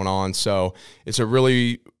got going on. So it's a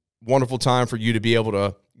really wonderful time for you to be able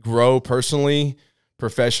to grow personally,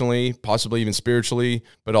 professionally, possibly even spiritually,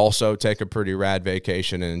 but also take a pretty rad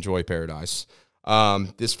vacation and enjoy paradise.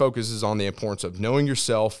 This focuses on the importance of knowing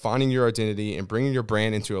yourself, finding your identity, and bringing your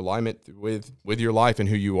brand into alignment with your life and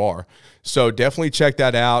who you are. So definitely check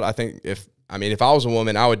that out. I think if I was a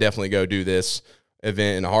woman, I would definitely go do this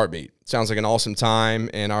event in a heartbeat. Sounds like an awesome time,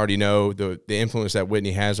 and I already know the influence that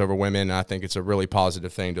Whitney has over women, and I think it's a really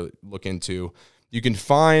positive thing to look into. You can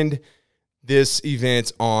find this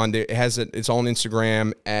event it's on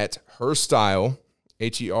Instagram at herstyle,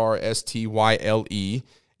 HERSTYLE,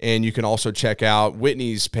 and you can also check out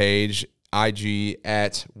Whitney's page, IG,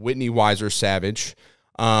 at Whitney Weiser Savage.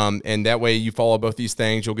 And that way you follow both these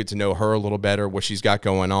things, you'll get to know her a little better, what she's got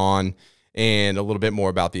going on, and a little bit more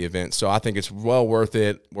about the event. So I think it's well worth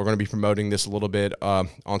it. We're going to be promoting this a little bit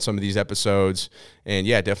on some of these episodes. And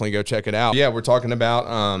yeah, definitely go check it out. Yeah, we're talking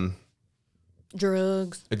about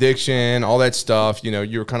drugs, addiction, all that stuff. You know,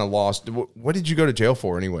 you were kind of lost. What did you go to jail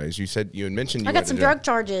for anyways? You said you had mentioned I got some drug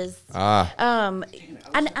charges. I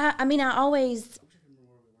always...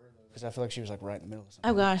 Because I feel like she was like right in the middle of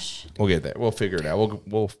something. Oh, gosh. We'll get that. We'll figure it out.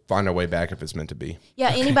 We'll find our way back if it's meant to be.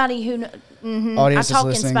 Yeah, anybody who... Audience I talk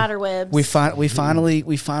in listening. spider webs. We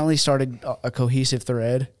finally started a cohesive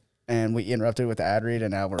thread, and we interrupted with the ad read,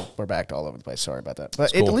 and now we're back to all over the place. Sorry about that.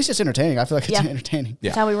 But cool. At least it's entertaining. I feel like it's entertaining.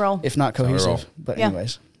 That's how we roll. If not cohesive. But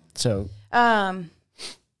anyways. So...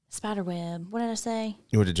 spider web. What did I say?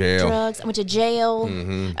 You went to jail. Drugs. I went to jail.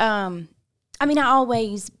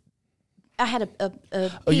 I had a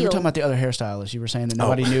Oh, you were talking about the other hairstylist. You were saying that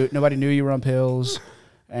nobody knew you were on pills,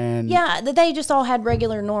 and yeah, they just all had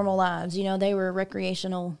regular, normal lives. You know, they were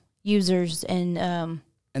recreational users, and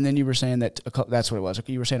then you were saying that that's what it was.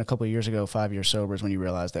 You were saying a couple of years ago, 5 years sober, is when you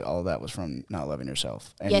realized that all of that was from not loving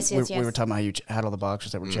yourself. And yes. We were talking about how you had all the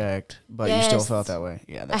boxes that were checked, but you still felt that way.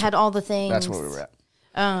 Yeah, I had all the things. That's where we were at.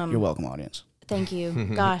 You're welcome, audience. Thank you.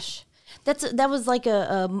 Gosh. That was like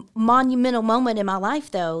a monumental moment in my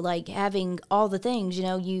life, though, like having all the things, you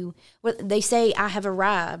know, they say I have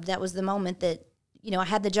arrived. That was the moment that, you know, I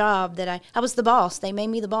had the job, that I was the boss. They made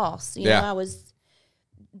me the boss. You know, I was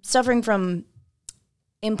suffering from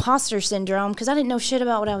imposter syndrome because I didn't know shit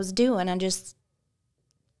about what I was doing. I just,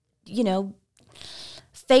 you know,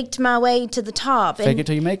 faked my way to the top. Fake it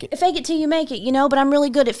till you make it. Fake it till you make it, you know, but I'm really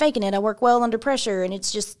good at faking it. I work well under pressure, and it's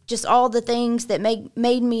just all the things that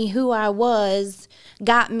made me who I was,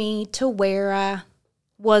 got me to where I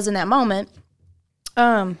was in that moment.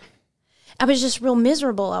 I was just real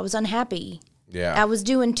miserable. I was unhappy. Yeah. I was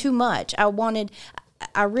doing too much.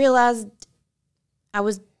 I realized I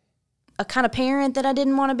was a kind of parent that I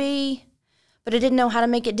didn't want to be, but I didn't know how to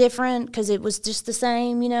make it different because it was just the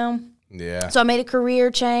same, you know. Yeah. So I made a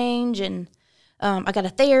career change, and I got a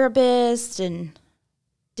therapist and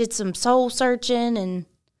did some soul searching. And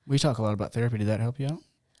we talk a lot about therapy. Did that help you out?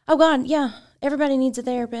 Oh, God, yeah. Everybody needs a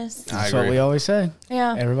therapist. That's what we always say.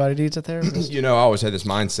 Yeah. Everybody needs a therapist. You know, I always had this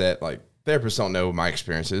mindset, like, therapists don't know my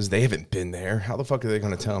experiences. They haven't been there. How the fuck are they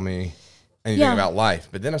going to tell me anything about life?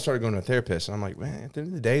 But then I started going to a therapist, and I'm like, man, at the end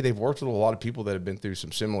of the day, they've worked with a lot of people that have been through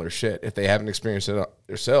some similar shit if they haven't experienced it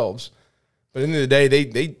themselves. But at the end of the day,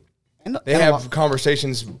 they have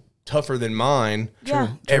conversations tougher than mine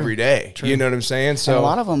every day. True. You know what I'm saying? So and a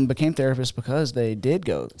lot of them became therapists because they did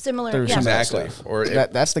go similar through some exactly. Stuff. Or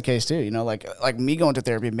that's the case too. You know, like me going to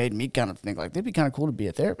therapy made me kind of think like it'd be kind of cool to be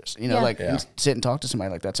a therapist. You know, and sit and talk to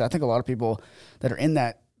somebody like that. So I think a lot of people that are in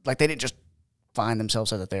that, like, they didn't just find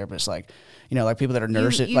themselves as a therapist, like, you know, like people that are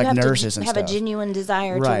nurses, you like have nurses to and have stuff. a genuine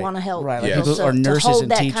desire to want to help. Right, like people are nurses to hold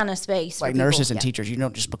and that kind of space. Like nurses and teachers, you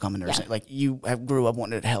don't just become a nurse. Like you grew up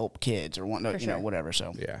wanting to help kids or wanting to, you know, whatever.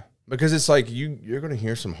 So because it's like you're going to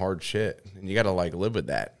hear some hard shit, and you got to like live with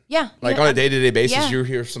that. Yeah, like on a day-to-day basis, you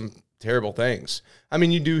hear some terrible things. I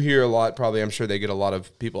mean, you do hear a lot. Probably, I'm sure they get a lot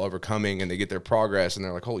of people overcoming, and they get their progress, and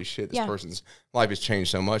they're like, "Holy shit, this person's life has changed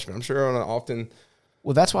so much." But I'm sure on an often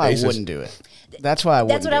Well, that's why I wouldn't do it. That's why I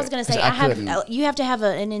wouldn't. That's what I was going to say. You have to have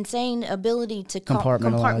an insane ability to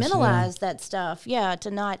compartmentalize that stuff. Yeah, to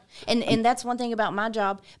not and that's one thing about my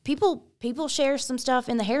job. People share some stuff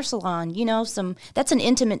in the hair salon. You know, that's an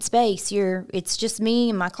intimate space. It's just me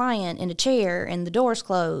and my client in a chair, and the door's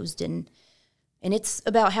closed, and it's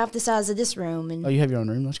about half the size of this room. And you have your own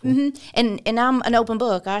room. That's cool. Mm-hmm. And I'm an open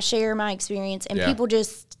book. I share my experience, and people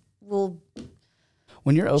just will.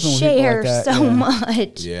 When you're open share with people like that, so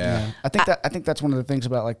much. Yeah. I think that's one of the things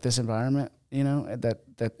about like this environment, you know, that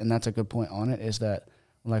and that's a good point on it, is that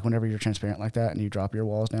like whenever you're transparent like that and you drop your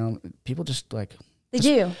walls down, people just like They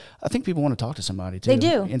do. I think people want to talk to somebody too. They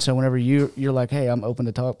do. And so whenever you're like, hey, I'm open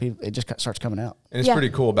to talk, people, it just starts coming out. And it's pretty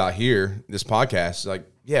cool about here, this podcast. Like,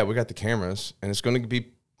 yeah, we got the cameras, and it's going to be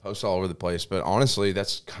posted all over the place. But honestly,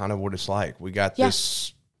 that's kind of what it's like. We got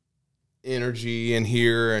this energy in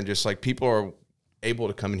here, and just like people are able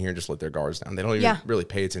to come in here and just let their guards down. They don't even really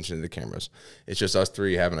pay attention to the cameras. It's just us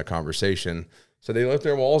three having a conversation. So they let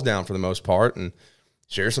their walls down for the most part and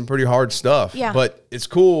share some pretty hard stuff. Yeah. But it's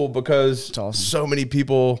cool because so many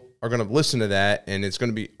people are going to listen to that, and it's going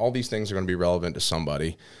to be, all these things are going to be relevant to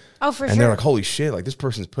somebody. Oh, for sure. And they're like, holy shit, like this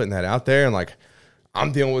person's putting that out there, and like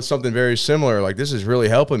I'm dealing with something very similar. Like this is really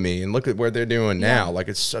helping me, and look at what they're doing now. Like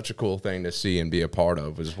it's such a cool thing to see and be a part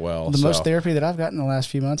of as well. The most therapy that I've gotten in the last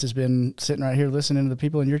few months has been sitting right here listening to the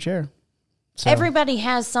people in your chair. So. Everybody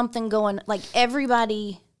has something going, like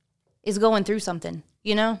everybody is going through something,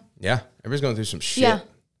 you know? Yeah, everybody's going through some shit. Yeah.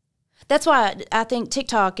 That's why I think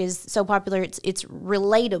TikTok is so popular. It's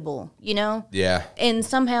relatable, you know? Yeah. And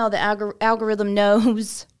somehow the algorithm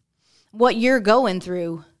knows what you're going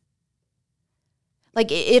through.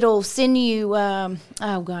 Like, it'll send you,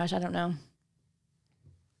 oh, gosh, I don't know.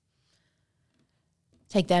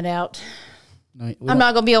 Take that out. No, I'm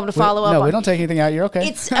not going to be able to follow up. No, we don't take anything out. You're okay.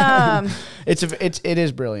 It's it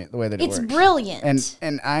is brilliant the way that it works. It's brilliant.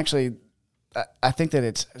 And I actually, I think that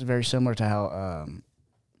it's very similar to how,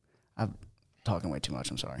 I'm talking way too much.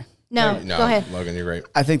 I'm sorry. No, go ahead. Logan, you're great.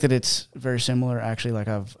 I think that it's very similar. Actually, like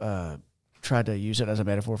I've tried to use it as a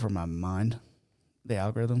metaphor for my mind, the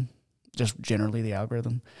algorithm, just generally the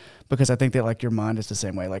algorithm, because I think that like your mind is the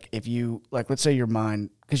same way. Like if you, like, let's say your mind,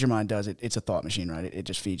 because your mind does it, it's a thought machine, right? It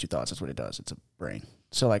just feeds you thoughts. That's what it does. It's a brain.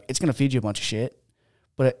 So like it's going to feed you a bunch of shit.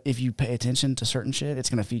 But if you pay attention to certain shit, it's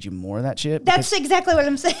going to feed you more of that shit. That's exactly what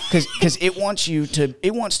I'm saying. Because it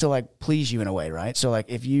wants to like please you in a way, right? So like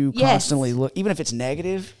if you constantly look, even if it's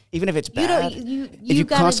negative, even if it's bad, you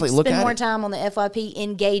constantly look at it. Spend more time on the FYP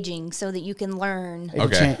engaging so that you can learn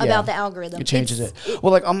about the algorithm. It changes it.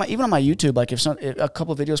 Well, like even on my YouTube, like if a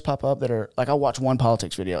couple of videos pop up that are like, I'll watch one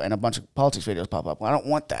politics video and a bunch of politics videos pop up. Well, I don't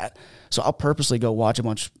want that. So I'll purposely go watch a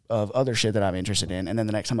bunch of other shit that I'm interested in, and then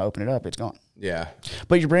the next time I open it up, it's gone. Yeah.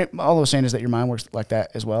 But your brain, all I was saying is that your mind works like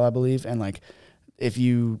that as well, I believe. And like, if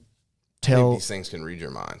you tell these things can read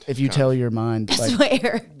your mind. If you tell your mind, like,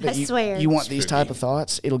 I swear, you want these type of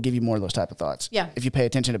thoughts, it'll give you more of those type of thoughts. Yeah. If you pay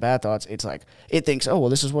attention to bad thoughts, it's like it thinks, oh well,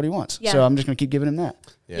 this is what he wants, so I'm just gonna keep giving him that.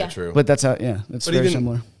 Yeah, true. But that's how, it's very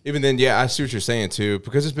similar. Even then, I see what you're saying too,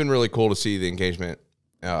 because it's been really cool to see the engagement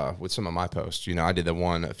with some of my posts. You know, I did the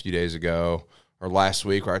one a few days ago or last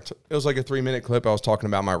week where it was like a 3-minute clip. I was talking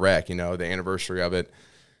about my wreck, you know, the anniversary of it,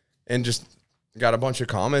 and just got a bunch of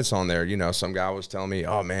comments on there. You know, some guy was telling me,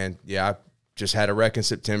 oh man, I just had a wreck in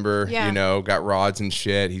September, you know, got rods and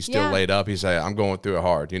shit. He's still laid up. He's like, I'm going through it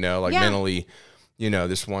hard, you know, like mentally, you know,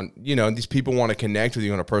 this one, you know, these people want to connect with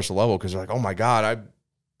you on a personal level because they're like, oh my God, I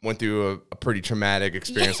went through a pretty traumatic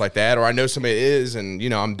experience like that. Or I know somebody is, and, you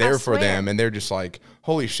know, I'm there for them. And they're just like,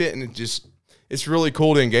 holy shit. And it's really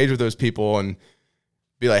cool to engage with those people and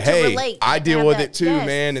be like, hey, I deal with it too,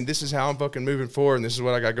 man. And this is how I'm fucking moving forward. And this is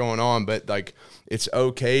what I got going on. But like, it's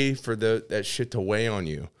okay for that shit to weigh on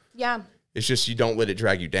you. Yeah. It's just you don't let it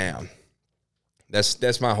drag you down.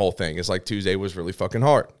 That's my whole thing. It's like Tuesday was really fucking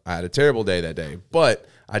hard. I had a terrible day that day, but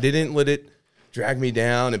I didn't let it drag me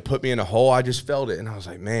down and put me in a hole. I just felt it, and I was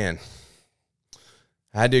like, man,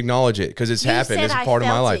 I had to acknowledge it because it's happened. It's a part of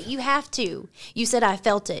my life. You have to. You said I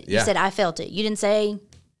felt it. You said I felt it. You didn't say.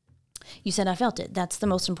 You said I felt it. That's the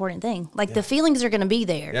most important thing. Like the feelings are going to be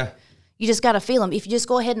there. Yeah. You just got to feel them. If you just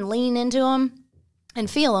go ahead and lean into them and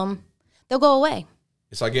feel them, they'll go away.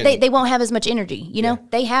 It's like they won't have as much energy, you know?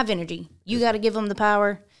 They have energy. You got to give them the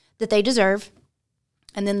power that they deserve,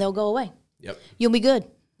 and then they'll go away. Yep. You'll be good.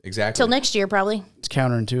 Exactly. Till next year, probably. It's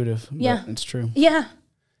counterintuitive. Yeah. It's true. Yeah.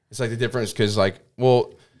 It's like the difference because, like,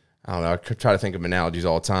 well, I don't know. I try to think of analogies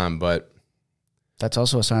all the time, but. That's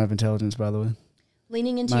also a sign of intelligence, by the way.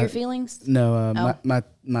 Leaning into your feelings? No,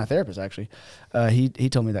 my therapist, actually, he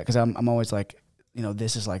told me that because I'm always like, you know,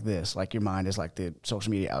 this is like this. Like your mind is like the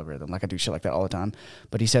social media algorithm. Like I do shit like that all the time.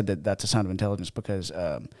 But he said that that's a sign of intelligence because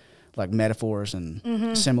like metaphors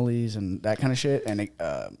and similes and that kind of shit. And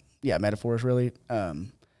metaphors really.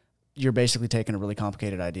 You're basically taking a really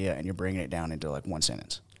complicated idea and you're bringing it down into like one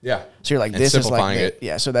sentence. Yeah. So you're like, this is like, it.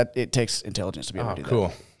 Yeah. So that it takes intelligence to be able to do that.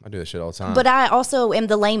 Cool. I do that shit all the time. But I also am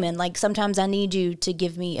the layman. Like sometimes I need you to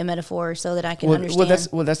give me a metaphor so that I can understand.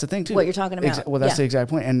 That's the thing too. What you're talking about. That's the exact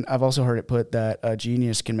point. And I've also heard it put that a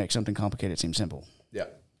genius can make something complicated seem simple. Yeah.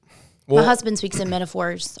 Well, my husband speaks in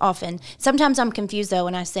metaphors often. Sometimes I'm confused though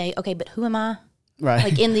when I say, okay, but who am I? Right.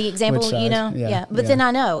 Like in the example, you know? Yeah. But then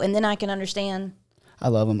I know, and then I can understand. I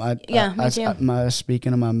love them. Me too. My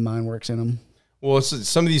speaking of my mind works in them. Well,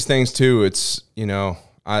 some of these things too. It's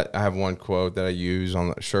I have one quote that I use on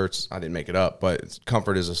the shirts. I didn't make it up, but it's,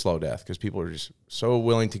 comfort is a slow death, because people are just so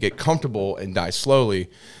willing to get comfortable and die slowly.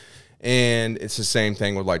 And it's the same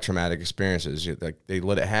thing with like traumatic experiences. Like they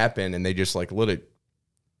let it happen and they just like let it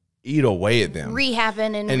eat away at them.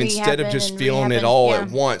 Rehabbing and instead of just feeling it all at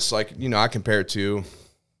once, like, I compare it to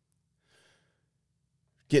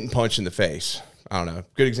getting punched in the face. I don't know.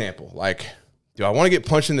 Good example. Like, do I want to get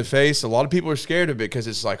punched in the face? A lot of people are scared of it because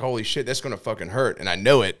it's like, holy shit, that's going to fucking hurt. And I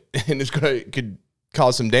know it. And could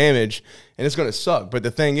cause some damage and it's going to suck. But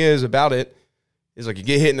the thing is about it is like you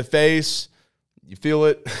get hit in the face, you feel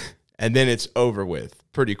it, and then it's over with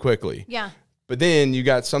pretty quickly. Yeah. But then you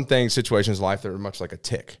got some situations in life that are much like a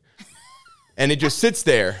tick. And it just sits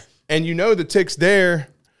there. And the tick's there,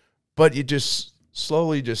 but it just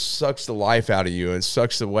slowly just sucks the life out of you and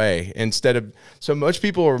sucks away. So much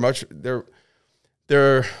people are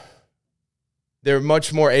they're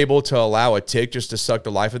much more able to allow a tick just to suck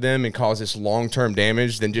the life of them and cause this long-term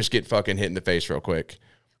damage than just get fucking hit in the face real quick.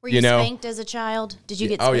 Were you spanked as a child? Did you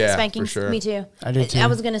get spanking? For sure. Me too. I did too. I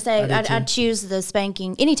was going to say, I'd choose the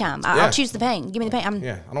spanking anytime. I'll choose the pain. Give me the pain.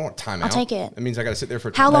 I don't want time out. I'll take it. That means I got to sit there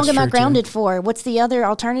for How long am I grounded for? What's the other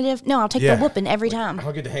alternative? No, I'll take the whooping every time. I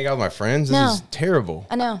don't get to hang out with my friends. This is terrible.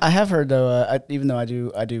 I know. I have heard, though, even though I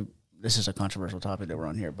do, this is a controversial topic that we're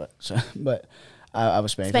on here, but I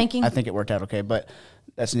was spanked. Spanking? I think it worked out okay, but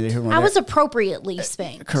that's neither here nor there. I was appropriately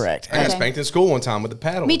spanked. Correct. I got spanked in school one time with a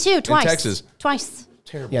paddle. Me too, twice. In Texas. Twice.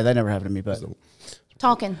 Terrible. Yeah, that never happened to me, but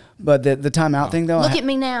talking. But the timeout thing, though. Look at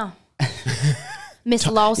me now. Miss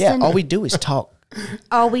Lawson. Yeah, all we do is talk.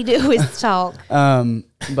 All we do is talk.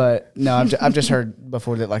 But no, I've just heard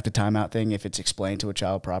before that like the timeout thing, if it's explained to a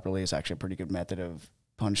child properly, is actually a pretty good method of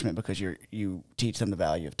punishment because you teach them the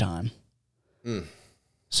value of time.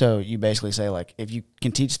 So you basically say like if you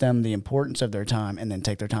can teach them the importance of their time and then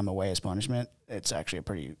take their time away as punishment, it's actually a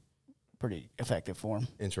pretty effective form.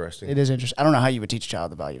 Interesting. It is interesting. I don't know how you would teach a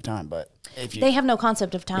child the value of time, but if you, they have no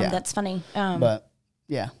concept of time. Yeah. That's funny. But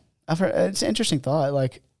yeah, I've heard it's an interesting thought.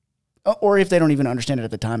 Like, or if they don't even understand it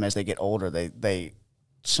at the time, as they get older, they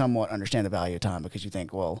somewhat understand the value of time because you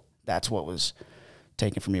think, well, that's what was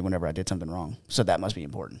taken from me whenever I did something wrong, so that must be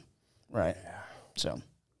important, right? Yeah. So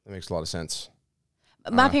that makes a lot of sense.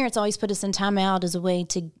 My parents always put us in timeout as a way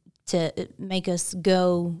to make us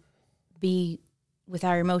go be with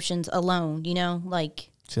our emotions alone, like.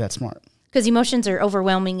 See, that's smart. Because emotions are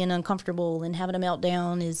overwhelming and uncomfortable, and having a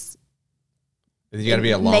meltdown is. You got to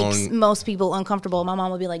be alone. Makes most people uncomfortable. My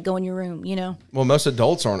mom would be like, "Go in your room," Well, most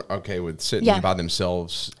adults aren't okay with sitting by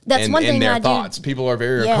themselves. That's one thing in their I thoughts. do. People are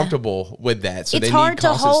very uncomfortable with that, so it's they hard need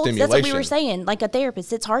constant to hold. stimulation. That's what we were saying. Like a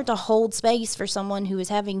therapist, it's hard to hold space for someone who is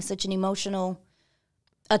having such an emotional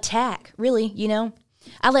attack. Really,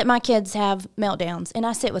 I let my kids have meltdowns, and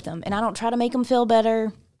I sit with them, and I don't try to make them feel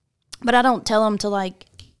better, but I don't tell them to like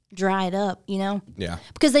dry it up, Yeah.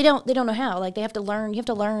 Because they don't know how. Like they have to learn. You have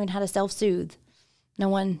to learn how to self-soothe. No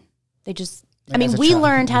one. They just. I mean, we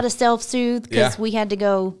learned how to self-soothe because we had to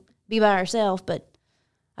go be by ourselves. But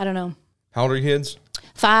I don't know. How old are your kids?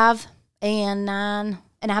 5 and 9,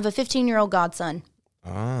 and I have a 15-year-old godson.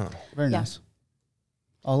 Ah, very nice.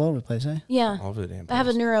 All over the place, eh? Yeah. All over the damn place. I have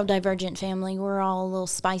a neurodivergent family. We're all a little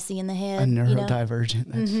spicy in the head. A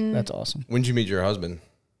neurodivergent. That's awesome. When did you meet your husband?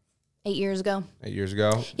 8 years ago. 8 years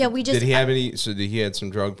ago? Yeah, we just. Did he have any? So did he had some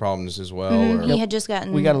drug problems as well? Mm-hmm. He had just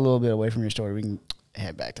gotten. We got a little bit away from your story. We can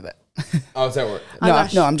head back to that. Oh, is that what?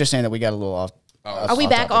 No, I'm just saying that we got a little off. Are we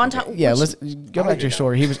back on top? Yeah, let's go back to your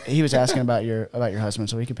story. He was asking about your husband,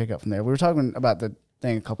 so we can pick up from there. We were talking about the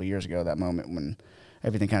thing a couple of years ago, that moment when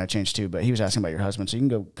everything kind of changed too. But he was asking about your husband, so you can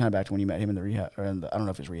go kind of back to when you met him in the rehab, or I don't know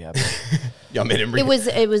if it was rehab. Y'all met him. It was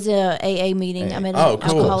a AA meeting. I met him at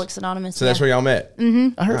Alcoholics Anonymous. So that's where y'all met.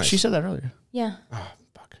 Mm-hmm. I heard she said that earlier. Yeah. Oh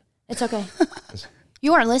fuck. It's okay.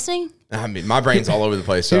 You weren't listening? I mean, my brain's all over the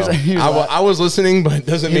place. So I was listening, but it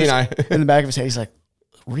doesn't mean I. In the back of his head, he's like,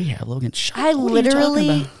 "Rehab, Logan." I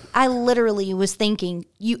literally was thinking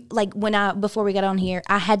before we got on here,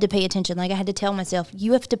 I had to pay attention. Like I had to tell myself,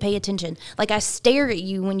 you have to pay attention. Like I stare at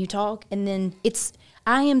you when you talk, and then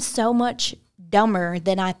I am so much dumber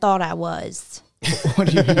than I thought I was. What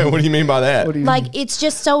do you mean? What do you mean by that? It's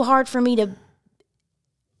just so hard for me to.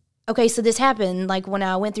 Okay, so this happened like when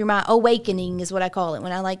I went through my awakening is what I call it.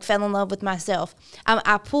 When I fell in love with myself,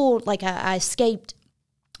 I pulled I escaped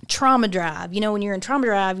trauma drive. When you're in trauma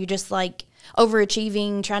drive, you're just like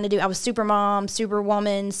overachieving, trying to do. I was super mom, super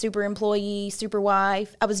woman, super employee, super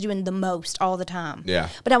wife. I was doing the most all the time. Yeah,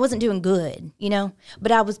 but I wasn't doing good.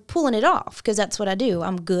 But I was pulling it off because that's what I do.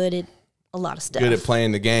 I'm good at a lot of stuff. Good at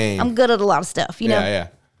playing the game. I'm good at a lot of stuff, you know? Yeah.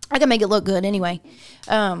 I can make it look good anyway.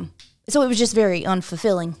 So it was just very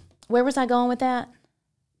unfulfilling. Where was I going with that?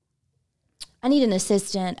 I need an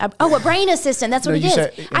assistant. A brain assistant. That's what it is.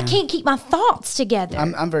 Said, I can't keep my thoughts together.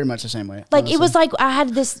 I'm very much the same way. Like, honestly. It was like I had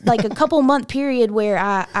this, like, a couple month period where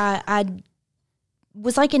I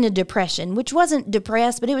was like in a depression, which wasn't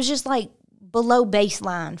depressed, but it was just like below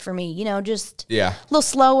baseline for me, you know, just a little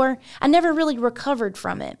slower. I never really recovered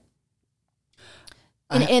from it.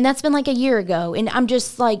 And that's been like a year ago. And I'm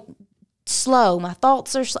just like slow. My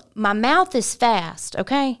thoughts are my mouth is fast,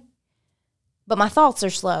 okay? But my thoughts are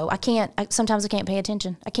slow. Sometimes I can't pay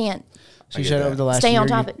attention. I can't. So you said over the last stay year, on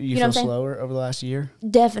top of it. You feel slower over the last year?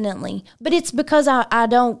 Definitely. But it's because I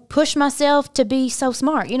don't push myself to be so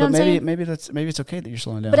smart. You know what I'm saying? Maybe it's okay that you're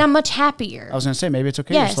slowing down. But I'm much happier. I was going to say, maybe it's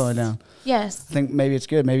okay you're slowing down. Yes. I think maybe it's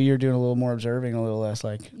good. Maybe you're doing a little more observing, a little less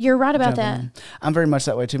like. You're right about that. I'm very much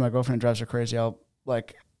that way too. My girlfriend drives her crazy.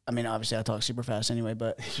 Obviously I talk super fast anyway,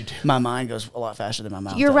 but my mind goes a lot faster than my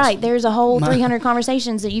mouth. You're right. There's a whole 300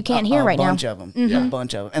 conversations that you can't hear right now. A bunch of them. Mm-hmm. A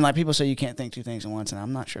bunch of them. And like people say you can't think two things at once, and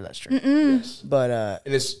I'm not sure that's true. Yes. But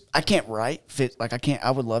I can't write.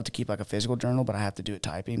 I would love to keep like a physical journal, but I have to do it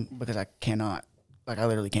typing because I cannot. Like I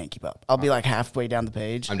literally can't keep up. I'll be like halfway down the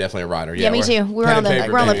page. I'm definitely a writer. Yeah, me too. We're on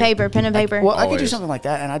the paper, pen and paper. I could do something like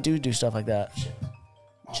that, and I do stuff like that.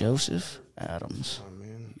 Joseph Adams. Oh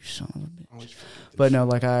man, you son of a bitch. But no,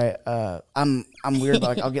 like I'm weird. But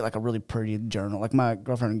like I'll get like a really pretty journal. Like my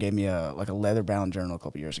girlfriend gave me a leather bound journal a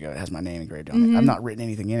couple years ago. It has my name engraved on it. I've not written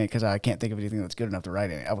anything in it because I can't think of anything that's good enough to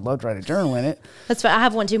write in it. I would love to write a journal in it. That's fine. I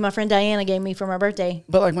have one too. My friend Diana gave me for my birthday.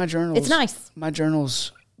 But like my journals, it's nice. My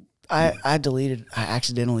journals, I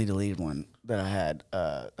accidentally deleted one that I had.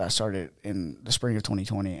 I started in the spring of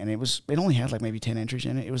 2020, and it only had like maybe 10 entries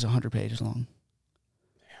in it. It was 100 pages long.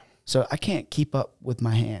 So I can't keep up with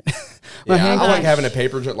my hand. I like having a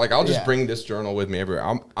paper journal. Like I'll just bring this journal with me everywhere.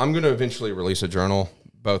 I'm going to eventually release a journal,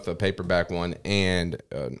 both a paperback one and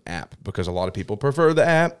an app, because a lot of people prefer the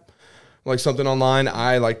app. Like something online,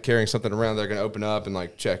 I like carrying something around they're going to open up and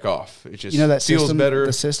like check off. It just that feels system, better.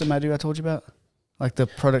 The system I told you about, like the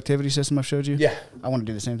productivity system I showed you. Yeah, I want to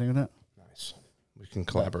do the same thing with that. Nice, we can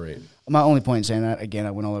collaborate. My only point in saying that, again,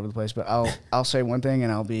 I went all over the place, but I'll say one thing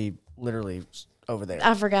and I'll be literally over there.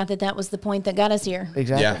 I forgot that was the point that got us here.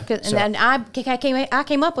 Exactly. Yeah. And I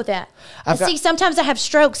came up with that. See, sometimes I have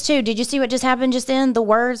strokes too. Did you see what just happened just then? The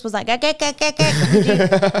words was like, did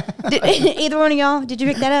either one of y'all, did you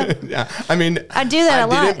pick that up? Yeah. I mean, I do that a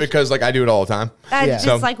lot. I did it because like I do it all the time. It's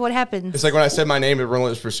like what happens. It's like when I said my name at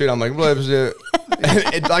Relentless Pursuit, I'm like, what was it?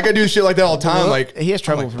 Like I do shit like that all the time. Like he has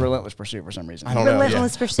trouble with Relentless Pursuit for some reason. I don't know.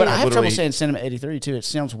 Relentless Pursuit. But I have trouble saying Cinema 83 too. It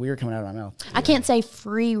sounds weird coming out of my mouth. I can't say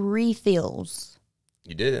free refills.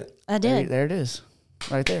 You did it. I did. There it is,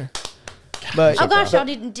 right there. But y'all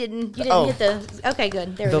didn't hit the. Okay,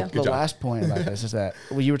 good. There we go. The last point about this is that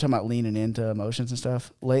you were talking about leaning into emotions and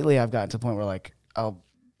stuff. Lately, I've gotten to the point where I'll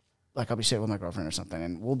be sitting with my girlfriend or something,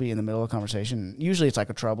 and we'll be in the middle of a conversation. Usually, it's like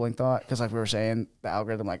a troubling thought because, like we were saying, the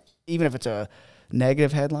algorithm, like even if it's a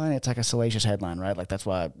negative headline, it's like a salacious headline, right? Like that's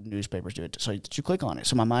why newspapers do it. So you click on it.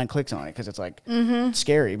 So my mind clicks on it because it's like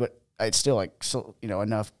scary, but it's still like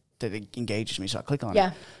enough that it engages me. So I click on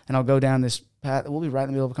it, and I'll go down this path. We'll be right in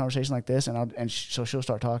the middle of a conversation like this, so she'll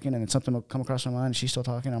start talking, and then something will come across my mind, and she's still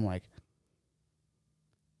talking. I'm like,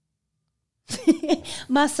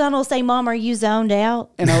 my son will say, "Mom, are you zoned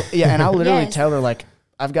out?" And I'll literally tell her like,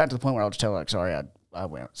 I've gotten to the point where I'll just tell her like, "Sorry, I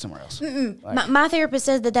went somewhere else." Like, my therapist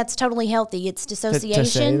says that's totally healthy. It's dissociation. To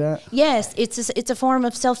say that? Yes, it's a form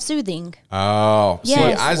of self-soothing. Oh,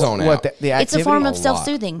 yes. See, I zone out. The activity? It's a form of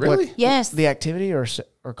self-soothing. Really? Yes. The activity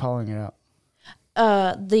or calling it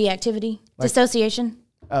out? The activity, dissociation.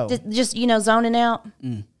 Oh, just zoning out.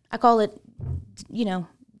 I call it,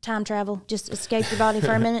 time travel. Just escape your body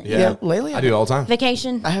for a minute. Yeah. Lately I do it all the time.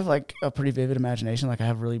 Vacation. I have like a pretty vivid imagination. Like I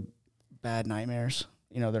have really bad nightmares.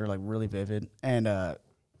 That are like really vivid, and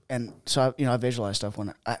so I visualize stuff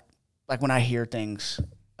when I hear things.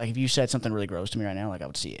 Like if you said something really gross to me right now, like I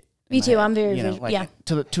would see it. Me too. I'm very visual. Like,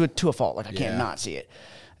 to a fault. Like I can't not see it.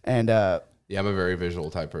 And I'm a very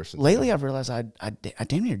visual type person. Lately, I've realized I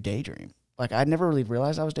damn near daydream. Like I'd never really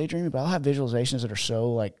realized I was daydreaming, but I'll have visualizations that are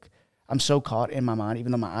so like I'm so caught in my mind,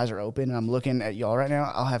 even though my eyes are open and I'm looking at y'all right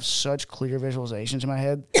now. I'll have such clear visualizations in my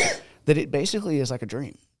head that it basically is like a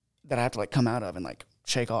dream that I have to like come out of and like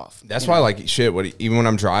shake off. That's why, like, shit, even when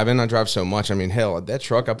I'm driving, I drive so much. I mean, hell, that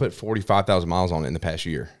truck, I put 45,000 miles on it in the past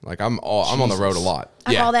year. Like, I'm on the road a lot.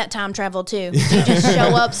 I call that time travel, too. You just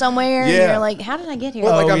show up somewhere, and you're like, how did I get here?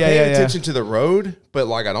 Well, like, I'm paying attention to the road, but,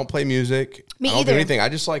 like, I don't play music. Me I don't either. do anything. I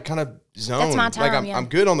just, like, kind of zone. That's my time, I'm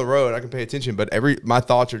good on the road. I can pay attention, but my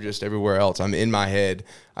thoughts are just everywhere else. I'm in my head.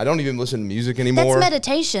 I don't even listen to music anymore. That's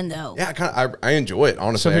meditation, though. Yeah, I enjoy it,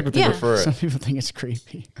 honestly. Some people prefer it. Some people think it's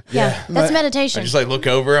creepy. Yeah, that's meditation. I just like look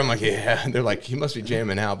over. I'm like, yeah. They're like, he must be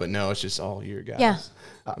jamming out, but no, it's just all your guys. Yeah.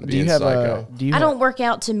 Do you have I don't work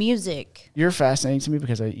out to music. You're fascinating to me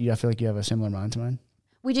because I feel like you have a similar mind to mine.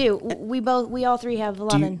 We do. We all three have a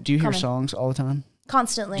lot in Do you hear common. songs all the time?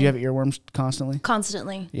 Constantly. Do you have earworms constantly?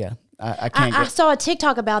 Constantly. Yeah. I can't. I saw a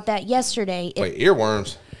TikTok about that yesterday. Wait,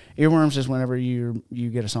 earworms? Earworms is whenever you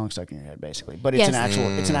get a song stuck in your head, basically. But it's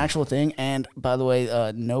an actual thing. And by the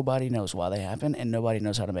way, nobody knows why they happen, and nobody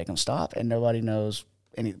knows how to make them stop, and nobody knows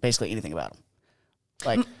basically anything about them.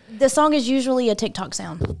 Like the song is usually a TikTok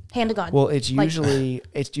sound. Hand to God. Well, it's usually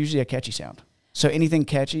a catchy sound. So anything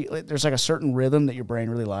catchy, there's like a certain rhythm that your brain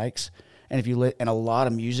really likes, and if you and a lot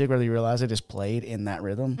of music, whether you realize it, is played in that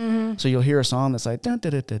rhythm. Mm-hmm. So you'll hear a song that's like dun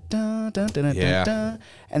dun dun dun dun dun dun dun,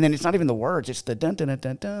 and then it's not even the words; it's the dun dun dun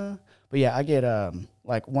dun dun. But yeah, I get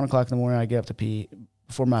like 1 o'clock in the morning. I get up to pee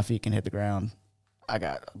before my feet can hit the ground. I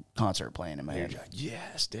got a concert playing in my head. Like,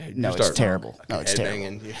 yes, dude. No, it's terrible. No, it's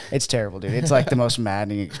terrible. It's terrible, dude. It's like the most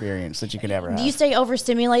maddening experience that you could ever have. Do you stay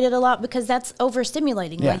overstimulated a lot? Because that's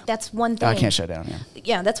overstimulating. Yeah. Like, that's one thing. I can't shut down,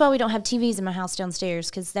 Yeah, that's why we don't have TVs in my house downstairs,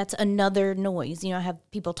 because that's another noise. You know, I have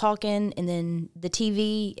people talking, and then the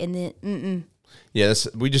TV, and then, Yeah,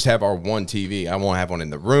 we just have our one TV. I won't have one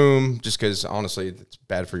in the room just because, honestly, it's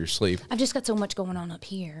bad for your sleep. I've just got so much going on up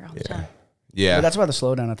here all the time. Yeah. But that's why the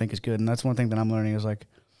slowdown, I think, is good. And that's one thing that I'm learning is, like,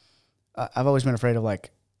 I've always been afraid of,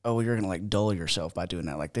 like, oh, you're going to, like, dull yourself by doing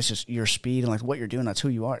that. Like, this is your speed and, like, what you're doing, that's who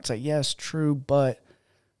you are. It's like, yes, true, but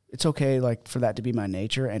it's okay, like, for that to be my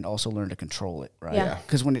nature and also learn to control it, right? Yeah.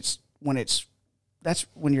 Because that's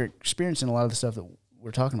when you're experiencing a lot of the stuff that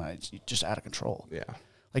we're talking about, it's just out of control. Yeah.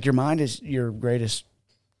 Like, your mind is your greatest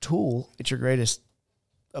tool. It's your greatest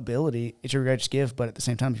ability. It's your greatest gift. But at the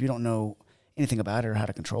same time, if you don't know anything about it or how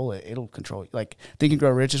to control it, it'll control you. Like, Think and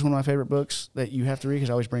Grow Rich is one of my favorite books that you have to read because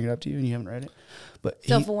I always bring it up to you and you haven't read it. But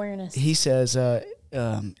self-awareness. He says,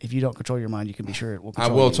 if you don't control your mind, you can be sure it will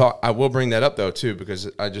control you. I will bring that up, though, too,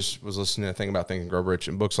 because I just was listening to a thing about Think and Grow Rich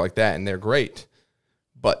and books like that, and they're great.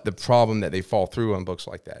 But the problem that they fall through on books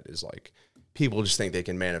like that is, like, people just think they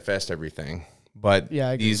can manifest everything. But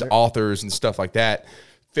these authors and stuff like that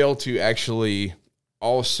fail to actually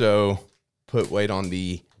also put weight on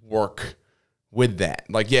the work with that.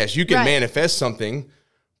 Like, yes, you can manifest something,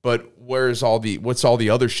 but what's all the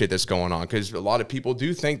other shit that's going on? Because a lot of people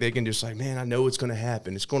do think they can just like, man, I know it's going to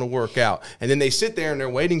happen. It's going to work out. And then they sit there and they're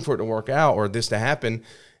waiting for it to work out or this to happen,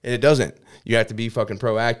 and it doesn't. You have to be fucking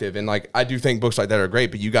proactive. And, like, I do think books like that are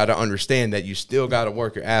great, but you got to understand that you still got to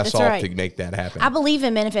work your ass off to make that happen. I believe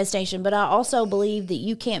in manifestation, but I also believe that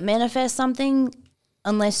you can't manifest something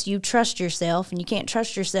unless you trust yourself, and you can't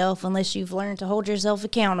trust yourself unless you've learned to hold yourself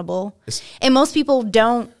accountable. And most people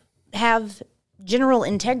don't have general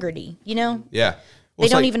integrity, you know? Yeah. Well,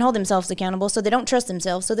 they don't even hold themselves accountable, so they don't trust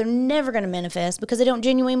themselves, so they're never going to manifest because they don't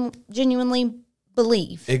genuinely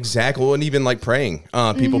believe. Exactly. Well, and even like praying.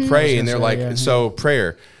 People pray and they're like, so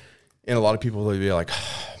prayer. And a lot of people will be like,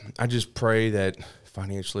 I just pray that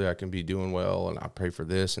financially I can be doing well, and I pray for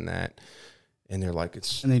this and that. And they're like,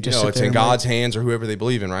 it's in God's hands or whoever they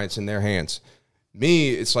believe in, right? It's in their hands.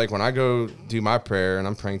 Me, it's like when I go do my prayer and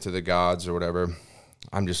I'm praying to the gods or whatever,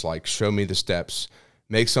 I'm just like, show me the steps.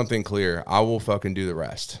 Make something clear. I will fucking do the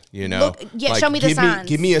rest, you know? Like, show me the signs.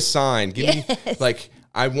 Give me a sign. Give me, like,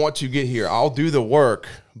 I want to get here. I'll do the work,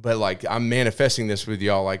 but, like, I'm manifesting this with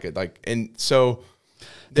y'all. And so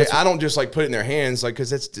I don't just, like, put it in their hands, like,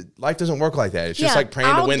 because life doesn't work like that. It's just like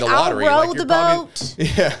praying to win the lottery. I'll row like, the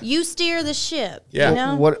boat. You steer the ship. Yeah. You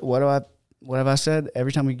know? What have I said?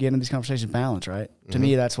 Every time we get into these conversations, balance, right? Mm-hmm.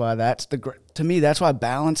 To me, that's why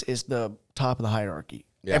balance is the top of the hierarchy.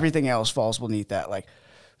 Yeah. Everything else falls beneath that, like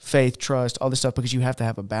faith, trust, all this stuff, because you have to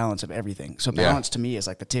have a balance of everything. So balance to me is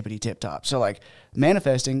like the tippity tip top. So, like,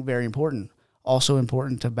 manifesting, very important. Also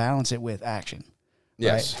important to balance it with action.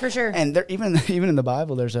 Yes, right? For sure. And there, even in the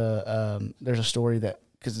Bible, there's a story that,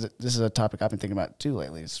 because this is a topic I've been thinking about too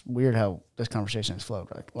lately. It's weird how this conversation has flowed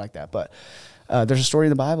like that. But there's a story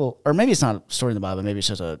in the Bible, or maybe it's not a story in the Bible. Maybe it's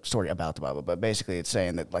just a story about the Bible. But basically, it's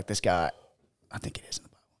saying that, like, this guy, I think it is in the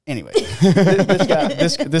Bible. Anyway,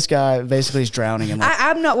 this guy basically is drowning in, like,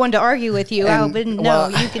 I'm not one to argue with you. I wouldn't know.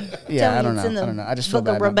 You could tell me it's in the I just feel book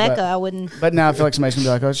bad of Rebecca. but, I wouldn't. But now I feel like somebody's gonna be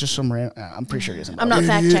like, oh, it's just some random. I'm pretty sure it isn't. I'm not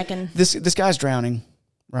fact checking. This guy's drowning,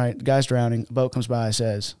 right? The guy's drowning. A boat comes by,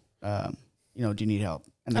 says, do you need help?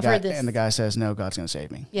 And the guy says, no, God's gonna save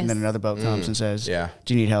me. Yes. And then another boat comes and says,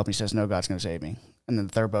 do you need help? And he says, no, God's gonna save me. And then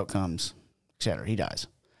the third boat comes, etc. He dies.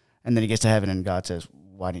 And then he gets to heaven and God says,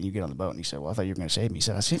 why didn't you get on the boat? And he said, well, I thought you were going to save me. He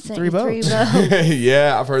said, I sent you 3 boats.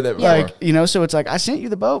 Yeah, I've heard that before. Like, you know, so it's like, I sent you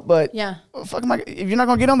the boat, but what fuck am I, if you're not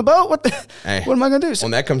going to get on the boat, what am I going to do? So, well,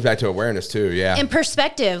 and that comes back to awareness too, yeah. And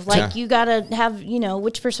perspective. Like, you got to have, you know,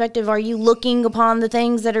 which perspective are you looking upon the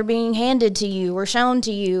things that are being handed to you or shown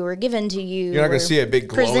to you or given to you? You're not going to see a big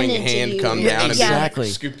glowing hand come down and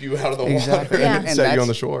scoop you out of the water and set you on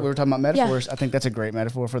the shore. We were talking about metaphors. I think that's a great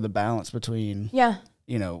metaphor for the balance between,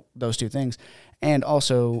 you know, those two things. And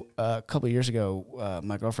also, a couple of years ago,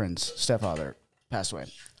 my girlfriend's stepfather passed away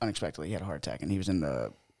unexpectedly. He had a heart attack, and he was in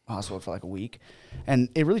the hospital for like a week. And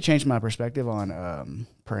it really changed my perspective on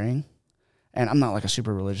praying. And I'm not like a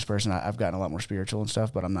super religious person. I've gotten a lot more spiritual and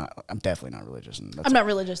stuff, but I'm definitely not religious. And I'm not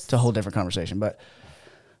religious. It's a whole different conversation. But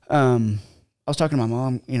I was talking to my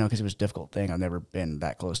mom, you know, because it was a difficult thing. I've never been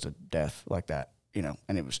that close to death like that. You know,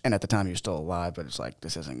 and at the time he was still alive, but it's like,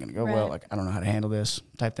 this isn't going to go well. Like, I don't know how to handle this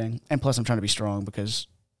type thing. And plus I'm trying to be strong because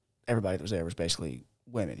everybody that was there was basically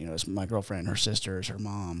women. You know, it's my girlfriend, her sisters, her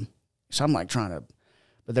mom. So I'm like trying to,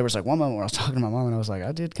 but there was like one moment where I was talking to my mom and I was like,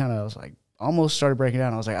 I was like, almost started breaking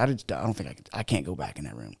down. I was like, I can't go back in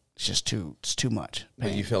that room. It's too much pain.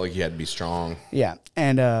 But you felt like you had to be strong. Yeah.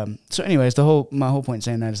 And so anyways, my whole point in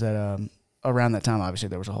saying that is that around that time, obviously,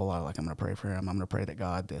 there was a whole lot of like, I'm going to pray for him. I'm going to pray that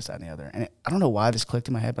God, this, that, and the other. And I don't know why this clicked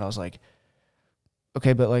in my head, but I was like,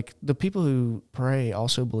 okay, but like the people who pray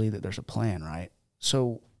also believe that there's a plan, right?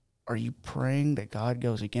 So are you praying that God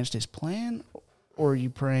goes against his plan, or are you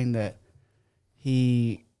praying that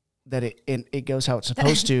it goes how it's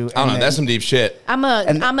supposed to? I don't know. That's some deep shit. I'm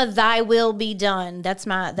a thy will be done. That's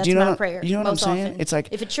my prayer. You know what I'm saying? Often. It's like,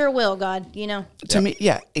 if it's your will, God, you know. To me,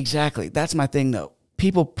 yeah, exactly. That's my thing though.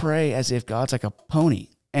 People pray as if God's like a pony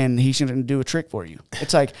and he's going to do a trick for you.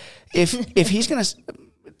 It's like, if he's going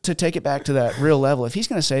to take it back to that real level, if he's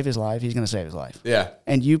going to save his life, he's going to save his life. Yeah.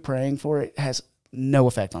 And you praying for it has no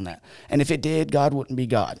effect on that. And if it did, God wouldn't be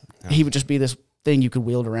God. Yeah. He would just be this thing you could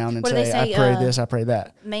wield around and say, I pray this, I pray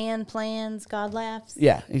that. Man plans, God laughs.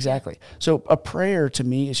 Yeah, exactly. So a prayer to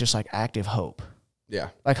me is just like active hope. Yeah.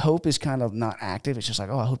 Like hope is kind of not active. It's just like,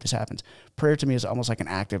 oh, I hope this happens. Prayer to me is almost like an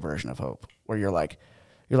active version of hope, where you're like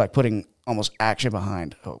putting almost action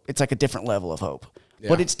behind hope. It's like a different level of hope. Yeah.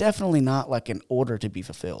 But it's definitely not like an order to be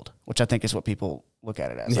fulfilled, which I think is what people look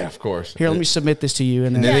at it as. Yeah, like, of course. Here, let me submit this to you.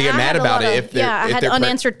 And then they get mad about it. I had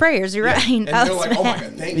unanswered prayers. You're right. And they're like, oh my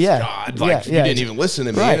God, thanks God. Like, you didn't even listen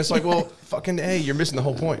to me. Right. And it's like, well, fucking A, you're missing the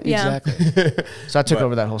whole point. Yeah. Exactly. So I took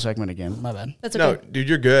over that whole segment again. My bad. That's okay. No, dude,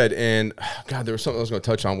 you're good. And God, there was something I was going to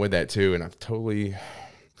touch on with that too. And I've totally...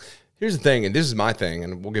 Here's the thing, and this is my thing,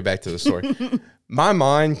 and we'll get back to the story. My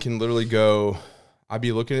mind can literally go, I'll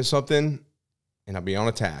be looking at something, and I'll be on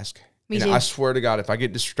a task. Me and too. I swear to God, if I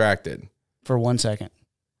get distracted... For 1 second.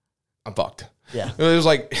 I'm fucked. Yeah. It was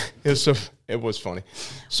like, it was funny.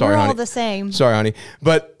 Sorry, We're honey. all the same. Sorry, honey.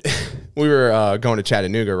 But we were going to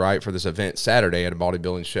Chattanooga, right, for this event Saturday at a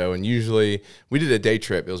bodybuilding show. And usually we did a day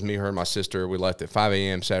trip. It was me, her, and my sister. We left at 5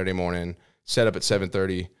 a.m. Saturday morning, set up at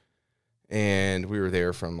 7:30. And we were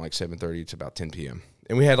there from like 7:30 to about 10 p.m.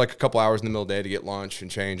 And we had like a couple hours in the middle of the day to get lunch and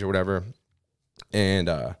change or whatever. And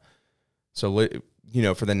so, you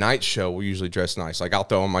know, for the night show, we usually dress nice. Like I'll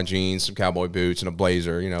throw on my jeans, some cowboy boots, and a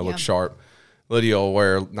blazer, you know, look sharp. Lydia will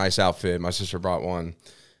wear a nice outfit. My sister brought one.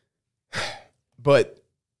 But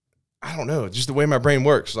I don't know, just the way my brain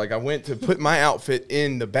works. Like I went to put my outfit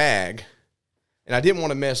in the bag, and I didn't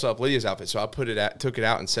want to mess up Lydia's outfit, so I took it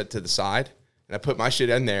out and set it to the side. And I put my shit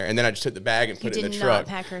in there, and then I just took the bag and put it in the truck. You did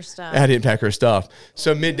not pack her stuff. I didn't pack her stuff.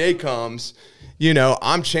 So midday comes, you know,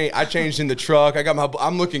 I changed in the truck.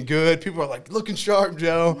 I'm looking good. People are like, looking sharp,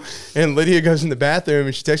 Joe. And Lydia goes in the bathroom,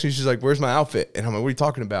 and she texts me. She's like, where's my outfit? And I'm like, what are you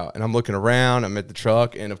talking about? And I'm looking around. I'm at the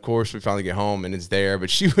truck, and of course, we finally get home, and it's there. But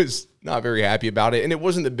she was not very happy about it, and it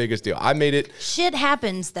wasn't the biggest deal. I made it. Shit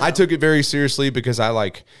happens, though. I took it very seriously because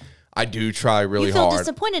I do try really hard. You feel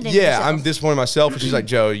disappointed in yourself. Yeah, I'm disappointed in myself. And she's like,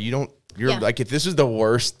 Joe, you're like, if this is the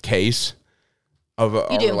worst case of a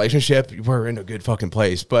relationship, we're in a good fucking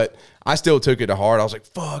place. But I still took it to heart. I was like,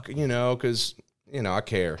 fuck, you know, because, you know, I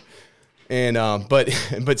care. And,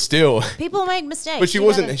 but still. People make mistakes. But she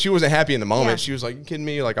wasn't happy in the moment. Yeah. She was like, you kidding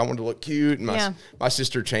me? Like, I wanted to look cute. And my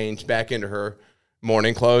sister changed back into her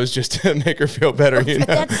morning clothes just to make her feel better. You know?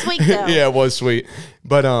 That's sweet, though. Yeah, it was sweet.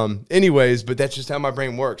 But anyways, but that's just how my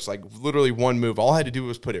brain works. Like, literally one move. All I had to do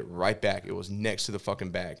was put it right back. It was next to the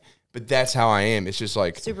fucking bag. But that's how I am. It's just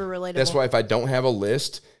like super relatable. That's why if I don't have a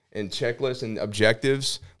list and checklist and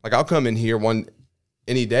objectives, like I'll come in here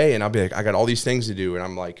any day and I'll be like, I got all these things to do, and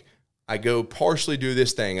I'm like, I go partially do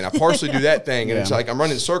this thing and I partially do that thing, and it's like I'm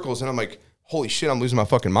running circles, and I'm like, holy shit, I'm losing my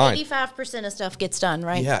fucking mind. 85% of stuff gets done,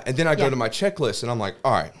 right? Yeah. And then I go to my checklist and I'm like,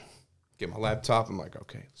 all right, get my laptop. I'm like,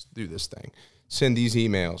 okay, let's do this thing. Send these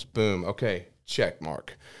emails. Boom. Okay. Check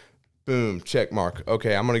mark. Boom. Check mark.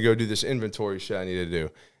 Okay. I'm going to go do this inventory shit I need to do.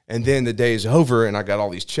 And then the day's over and I got all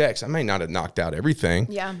these checks. I may not have knocked out everything.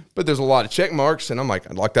 Yeah. But there's a lot of check marks. And I'm like,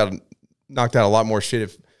 I knocked out a lot more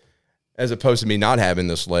shit as opposed to me not having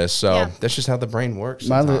this list. So that's just how the brain works.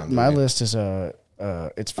 My list is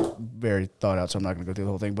it's very thought out, so I'm not going to go through the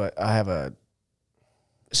whole thing. But I have a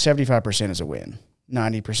 75% is a win,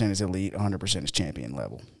 90% is elite, 100% is champion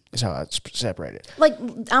level. Is how I separate it. Like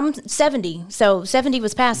I'm 70, so 70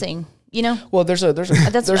 was passing. You know. Well, there's a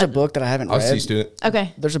book that I haven't read. I was a student.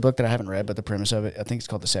 Okay. There's a book that I haven't read, but the premise of it, I think it's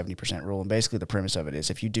called the 70% rule, and basically the premise of it is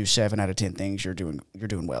if you do 7 out of 10 things, you're doing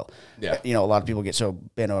well. Yeah. You know, a lot of people get so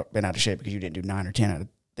bent out of shape because you didn't do 9 or 10 out of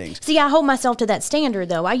things. See, I hold myself to that standard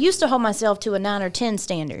though. I used to hold myself to a 9 or 10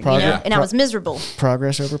 standard, and I was miserable.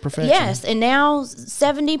 Progress over perfection. Yes, and now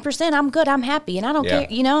 70%, I'm good. I'm happy, and I don't care.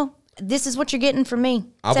 You know. This is what you're getting from me,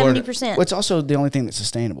 70%. Well, it's also the only thing that's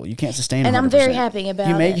sustainable. You can't sustain 100%. And I'm very happy about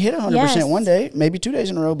it. You may hit 100% one day, maybe 2 days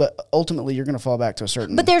in a row, but ultimately you're going to fall back to a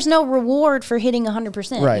certain... But there's no reward for hitting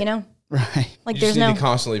 100%, right. You know? Right. Like you there's just need to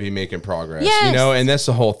constantly be making progress, yes. You know? And that's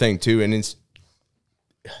the whole thing, too. And it's...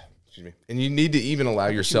 Excuse me. And you need to even allow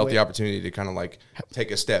yourself the opportunity to kind of like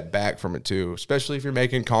take a step back from it, too, especially if you're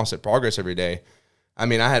making constant progress every day. I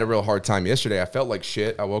mean, I had a real hard time yesterday. I felt like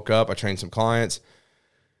shit. I woke up, I trained some clients.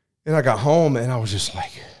 And I got home and I was just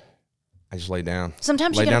like, I just laid down.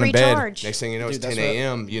 Sometimes you gotta recharge. Next thing you know, it's 10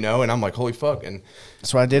 a.m., you know, and I'm like, holy fuck. And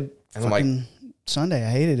that's what I did fucking Sunday.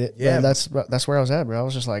 I hated it. Yeah. That's where I was at, bro. I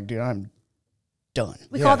was just like, dude, I'm done.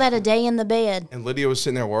 We call that a day in the bed. And Lydia was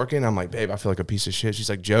sitting there working. I'm like, babe, I feel like a piece of shit.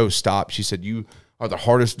 She's like, Joe, stop. She said, you are the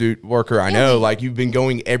hardest worker I know. Like, you've been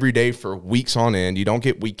going every day for weeks on end. You don't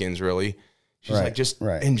get weekends, really. She's like, just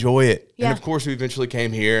enjoy it. Yeah. And, of course, we eventually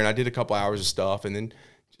came here, and I did a couple hours of stuff, and then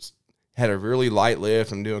had a really light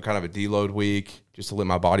lift. I'm doing kind of a deload week just to let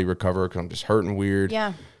my body recover because I'm just hurting weird.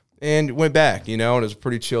 Yeah. And went back, you know, and it was a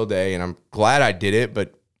pretty chill day. And I'm glad I did it.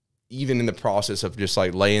 But even in the process of just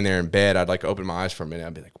like laying there in bed, I'd like open my eyes for a minute.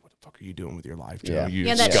 I'd be like, what the fuck are you doing with your life, Joe? You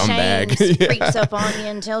that scumbag. shame creeps up on you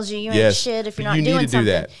and tells you ain't shit if you're not doing something. Do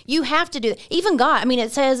that. You have to do it. Even God, I mean,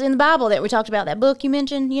 it says in the Bible that we talked about that book you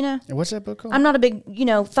mentioned, you know. What's that book called? I'm not a big,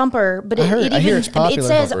 thumper, but it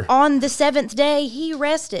says thumper. On the 7th day he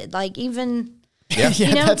rested. Like even... Yeah,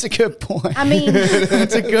 that's a good point. I mean,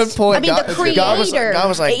 that's a good point. I mean, the Creator, God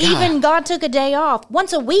was like, even God took a day off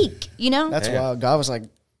once a week. You know, that's wild. God was like,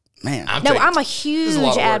 man, I'm a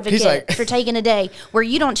huge advocate for taking a day where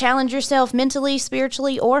you don't challenge yourself mentally,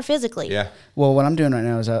 spiritually, or physically. Yeah. Well, what I'm doing right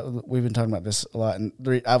now is we've been talking about this a lot, and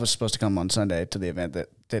I was supposed to come on Sunday to the event that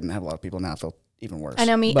didn't have a lot of people. Now I feel even worse. I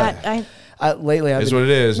know me. Lately, I've been, what it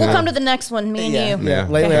is. We'll come to the next one, me and you. Yeah.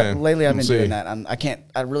 Lately, I've been doing that.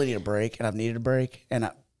 I really need a break, and I've needed a break. And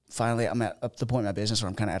finally, I'm at the point in my business where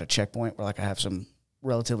I'm kind of at a checkpoint where like I have some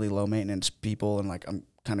relatively low maintenance people, and like I'm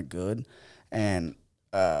kind of good. And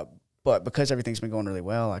but because everything's been going really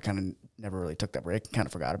well, I kind of never really took that break, kind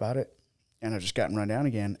of forgot about it, and I've just gotten run down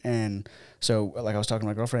again. And so, like I was talking to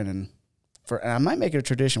my girlfriend, and I might make it a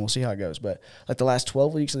tradition. We'll see how it goes. But like the last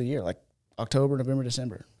 12 weeks of the year, like October, November,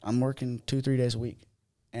 December, I'm working 2-3 days a week,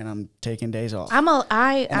 and I'm taking days off.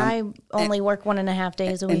 I only work 1.5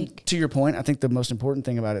 days a week. To your point, I think the most important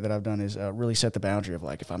thing about it that I've done is really set the boundary of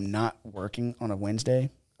like if I'm not working on a Wednesday,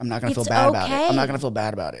 I'm not going to feel bad about it. I'm not going to feel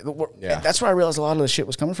bad about it. That's where I realized a lot of the shit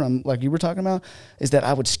was coming from. Like you were talking about, is that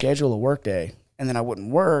I would schedule a work day and then I wouldn't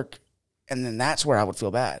work, and then that's where I would feel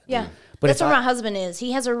bad. Yeah. But that's where my husband is.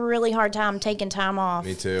 He has a really hard time taking time off.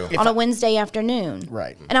 Me too. On a Wednesday afternoon.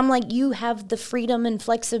 Right. And I'm like, you have the freedom and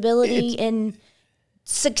flexibility and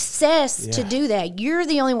success to do that. You're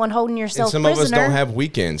the only one holding yourself some prisoner. Of us don't have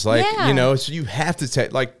weekends. Like, you know, so you have to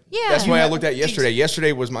take, like, that's why I looked at yesterday.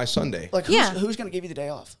 Yesterday was my Sunday. Like, who's going to give you the day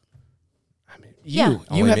off? You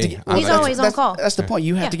have to. He's always on call. That's the point.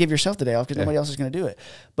 You have to give yourself the day off because nobody else is going to do it.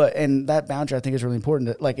 And that boundary, I think, is really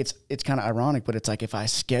important. Like it's kind of ironic, but it's like if I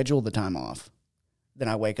schedule the time off, then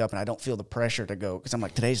I wake up and I don't feel the pressure to go because I'm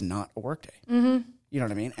like, today's not a work day. Mm-hmm. You know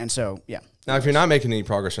what I mean? And so, Now, if you're not making any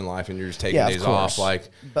progress in life and you're just taking days off, like,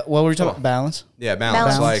 but what were we talking about? Balance. Yeah,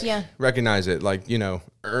 balance. Like, recognize it. Like,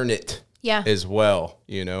 earn it. Yeah. As well.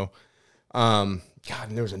 God,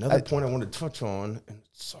 and there was another point I wanted to touch on, and it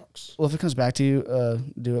sucks. Well, if it comes back to you,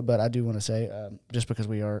 do it. But I do want to say, just because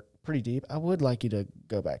we are pretty deep, I would like you to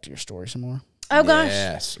go back to your story some more. Oh, gosh.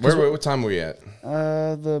 Yes. What time are we at?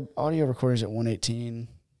 The audio recording is at 1:18.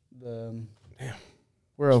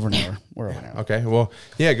 We're over an hour. We're over an hour. Okay. Well,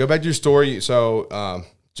 go back to your story. So,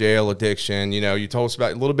 jail addiction. You know, you told us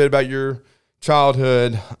about a little bit about your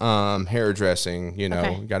childhood, hairdressing. You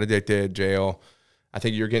know, you got addicted, jail. I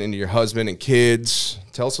think you're getting into your husband and kids.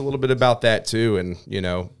 Tell us a little bit about that too, and you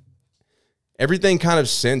know, everything kind of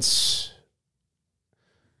since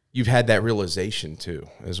you've had that realization too,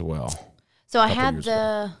 as well. So I had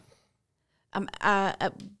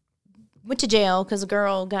I went to jail because a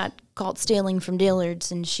girl got caught stealing from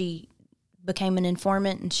Dillard's, and she became an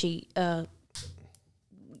informant, and she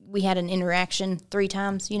we had an interaction 3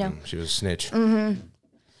 times. You know, she was a snitch.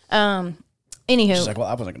 Anywho, she's like, well,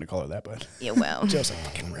 I wasn't going to call her that, but yeah, well, just a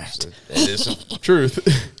fucking rat. That is the truth.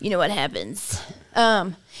 You know what happens.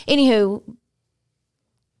 Anywho,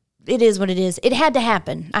 it is what it is. It had to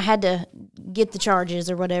happen. I had to get the charges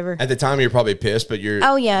or whatever. At the time, you're probably pissed, but you're.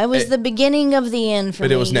 Oh yeah, it was the beginning of the end for me.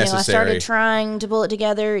 But it was necessary. I started trying to pull it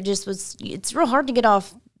together. It just was. It's real hard to get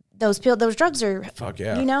off those pills. Those drugs are. Fuck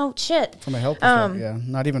yeah. You know, shit. From a health perspective, yeah.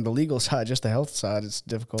 Not even the legal side, just the health side. It's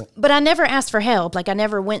difficult. But I never asked for help. Like I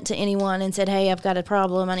never went to anyone and said, "Hey, I've got a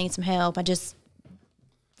problem. I need some help." I just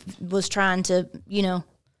was trying to, you know.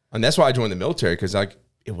 And that's why I joined the military, because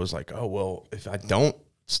it was like, oh well, if I don't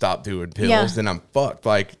stop doing pills, then I'm fucked.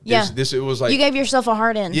 Like this, it was like you gave yourself a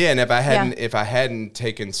hard end. Yeah, and if I hadn't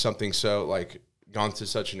taken something so like gone to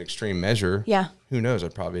such an extreme measure, who knows?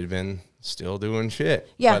 I'd probably have been still doing shit.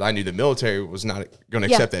 Yeah, but I knew the military was not going to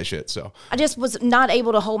accept that shit. So I just was not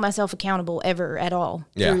able to hold myself accountable ever at all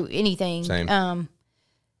through anything. Same.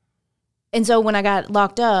 And so when I got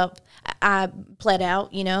locked up, I pled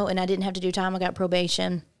out, you know, and I didn't have to do time. I got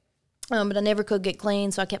probation, but I never could get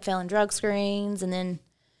clean, so I kept failing drug screens, and then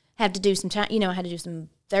had to do some time. You know, I had to do some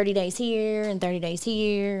 30 days here and 30 days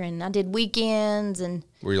here, and I did weekends. And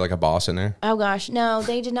were you like a boss in there? Oh gosh, no,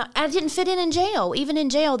 they did not. I didn't fit in jail. Even in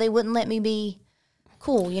jail, they wouldn't let me be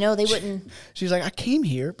cool. You know, they wouldn't. She's like, I came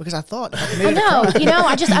here because I thought I committed a crime. You know,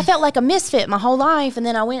 I felt like a misfit my whole life, and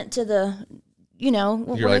then I went to the, you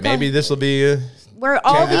know, you're like, maybe this will be where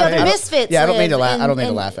all the other misfits. Yeah, I don't mean to laugh. I don't mean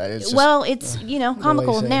to laugh at it. It's just, well, it's you know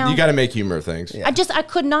comical now. You got to make humor of things. Yeah. I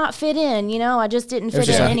could not fit in. You know, I just didn't fit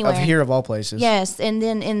in anywhere. Here of all places. Yes, and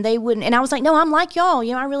they wouldn't. And I was like, no, I'm like y'all.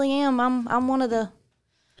 You know, I really am. I'm one of the.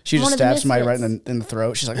 She just stabbed somebody right in the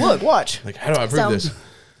throat. She's like, look, watch. Like, how do I prove this?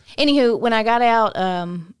 Anywho, when I got out,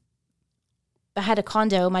 I had a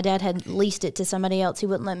condo. My dad had leased it to somebody else. He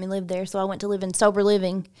wouldn't let me live there, so I went to live in sober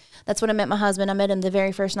living. That's when I met my husband. I met him the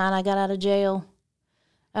very first night I got out of jail.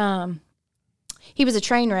 He was a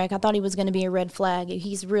train wreck. I thought he was going to be a red flag.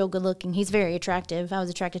 He's real good looking. He's very attractive. I was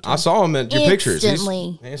attracted to him. I saw him in your pictures. He's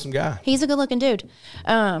a handsome guy. He's a good looking dude.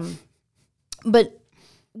 But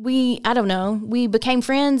I don't know, we became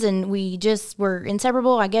friends and we just were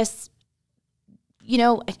inseparable. I guess, you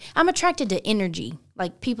know, I'm attracted to energy,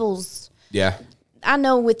 like people's. Yeah. I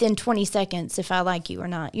know within 20 seconds if I like you or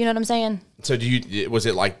not. You know what I'm saying? So was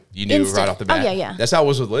it like you knew right off the bat? Oh, yeah. That's how it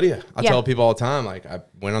was with Lydia. I tell people all the time, like I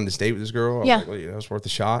went on this date with this girl. I was like, well, you know, it's worth a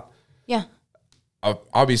shot. Yeah.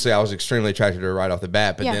 Obviously, I was extremely attracted to her right off the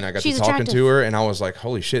bat, but then I got to talking to her and I was like,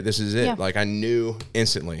 holy shit, this is it. Yeah. Like I knew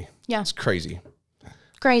instantly. Yeah. It's crazy.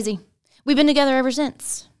 Crazy. We've been together ever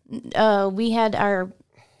since. We had our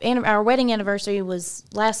wedding anniversary was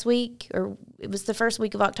last week, or it was the first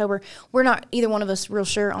week of October. We're not either one of us real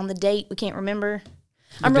sure on the date. We can't remember.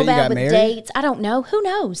 I'm real bad with dates. I don't know. Who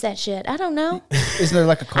knows that shit? I don't know. Isn't there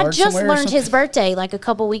like a card somewhere? I just somewhere learned his birthday like a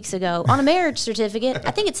couple weeks ago on a marriage certificate.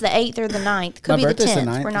 I think it's the 8th or the 9th. Could be the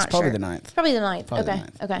 10th. We're not it's probably sure. The 9th. Probably the 9th. Probably okay.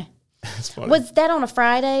 The 9th. Okay. That's funny. Was that on a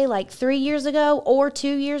Friday like 3 years ago or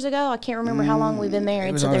 2 years ago? I can't remember how long we've been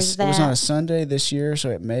married. So there's that. It was on a Sunday this year, so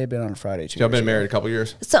it may have been on a Friday. Y'all been married a couple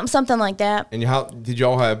years? Something like that. And how did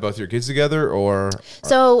y'all have both your kids together, or?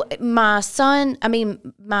 So my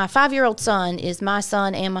 5-year-old son is my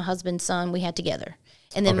son and my husband's son. We had together.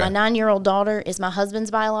 And then my 9-year-old daughter is my husband's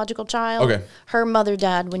biological child. Okay. Her mother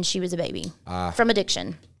died when she was a baby from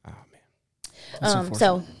addiction. Oh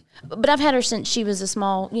man. But I've had her since she was a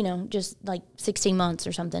small, you know, just like 16 months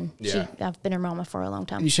or something. Yeah. I've been her mama for a long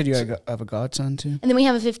time. You said you have a godson too? And then we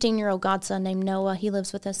have a 15-year-old godson named Noah. He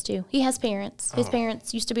lives with us too. He has parents. His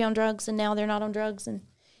parents used to be on drugs and now they're not on drugs. And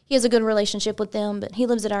he has a good relationship with them, but he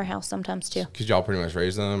lives at our house sometimes too. Because y'all pretty much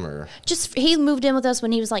raised them, or? Just, he moved in with us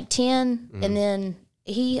when he was like 10 and then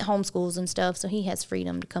he homeschools and stuff, so he has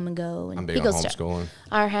freedom to come and go. And I'm big he on goes homeschooling.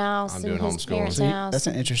 To our house and his parents' house. That's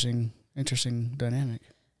an interesting dynamic.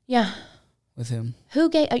 Yeah. With him. Who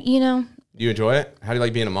gave, you know. Do you enjoy it? How do you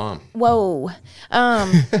like being a mom? Whoa.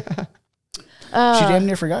 She damn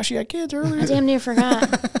near forgot she had kids earlier. I damn near forgot.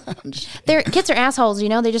 Kids are assholes, you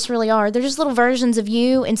know. They just really are. They're just little versions of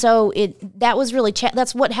you, and so that was really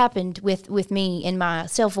that's what happened with me in my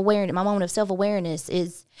self-awareness. My moment of self-awareness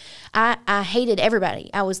is I hated everybody.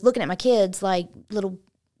 I was looking at my kids like little,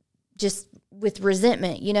 just with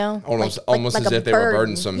resentment, you know, almost like as if they were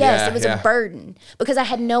burdensome. Yes, it was a burden because I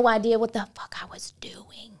had no idea what the fuck I was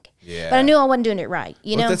doing. Yeah. But I knew I wasn't doing it right,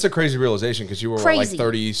 you know? That's a crazy realization because you were like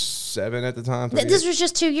 37 at the time? This was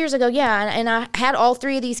just 2 years ago, yeah. And I had all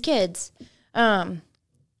 3 of these kids. But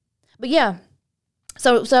yeah.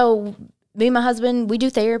 So me and my husband, we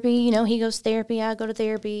do therapy. You know, he goes to therapy, I go to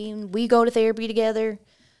therapy. And we go to therapy together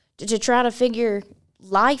to try to figure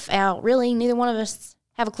life out, really. Neither one of us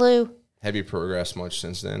have a clue. Have you progressed much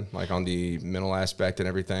since then, like on the mental aspect and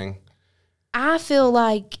everything? I feel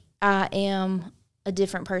like I am a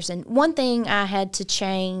different person. One thing I had to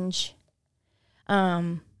change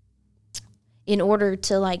in order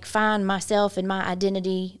to like find myself and my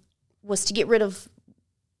identity was to get rid of,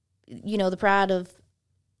 you know, the pride of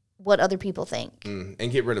what other people think.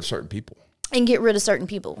 And get rid of certain people.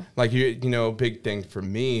 Like, you know, a big thing for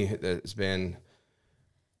me that's been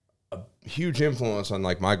a huge influence on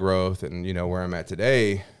like my growth and, you know, where I'm at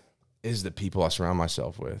today is the people I surround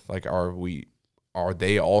myself with. Like, are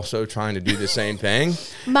they also trying to do the same thing?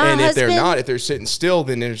 If they're not, if they're sitting still,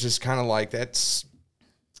 then there's just kind of like that's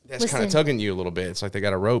kind of tugging you a little bit. It's like they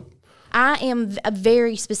got a rope. I am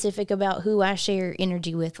very specific about who I share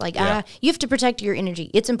energy with. Like you have to protect your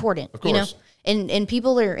energy. It's important, of course. You know. And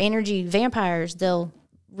people are energy vampires. They'll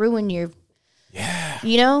ruin your. Yeah.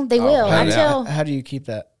 You know they will. How do you keep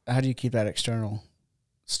that? How do you keep that external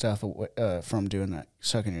stuff from doing that,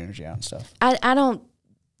 sucking your energy out and stuff? I don't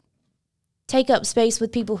take up space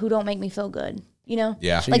with people who don't make me feel good, you know?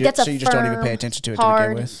 Yeah. So like you just don't even pay attention to it to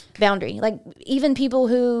begin with? Boundary. Like even people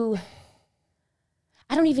who,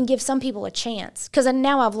 I don't even give some people a chance because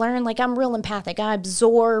now I've learned like I'm real empathic. I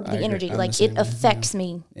absorb the energy. Like it affects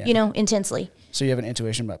me, you know, intensely. So you have an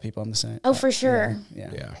intuition about people. I'm the same. Oh, for sure.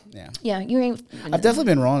 Yeah. You ain't. I've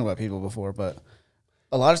definitely been wrong about people before, but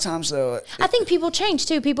a lot of times, though, I think people change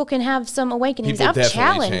too. People can have some awakenings. I've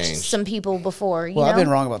challenged some people before. You know? I've been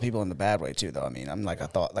wrong about people in the bad way too, though. I mean, I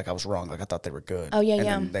was wrong. Like I thought they were good. Oh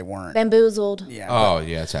yeah, and they weren't. Bamboozled. Yeah. Oh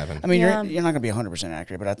yeah, it's happened. I mean, you're not gonna be 100%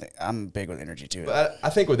 accurate, but I think I'm big with energy too. But I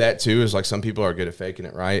think with that too is like some people are good at faking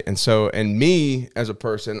it, right? And me as a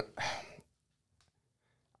person,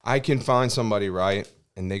 I can find somebody, right,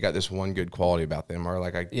 and they got this one good quality about them, or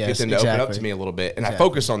like I get them to open up to me a little bit, and I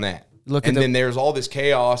focus on that. Then there's all this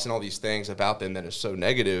chaos and all these things about them that is so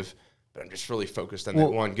negative, but I'm just really focused on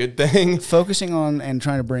that one good thing. Focusing on and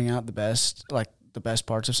trying to bring out the best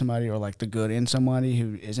parts of somebody, or like the good in somebody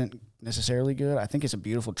who isn't necessarily good. I think it's a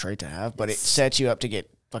beautiful trait to have, but it sets you up to get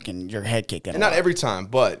fucking your head kicked in. And not every time,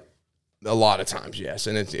 but a lot of times, yes.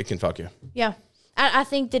 And it can fuck you. Yeah. I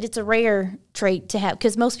think that it's a rare trait to have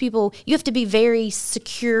because most people, you have to be very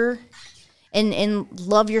secure and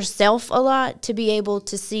love yourself a lot to be able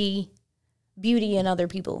to see beauty in other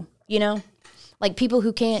people, you know? Like people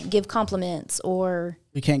who can't give compliments or...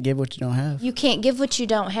 You can't give what you don't have. You can't give what you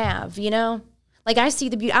don't have, you know? Like I see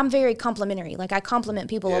the beauty. I'm very complimentary. Like I compliment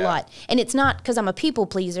people a lot. And it's not because I'm a people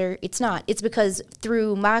pleaser. It's not. It's because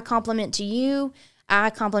through my compliment to you, I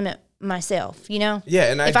compliment myself, you know?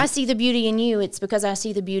 Yeah. And if I see the beauty in you, it's because I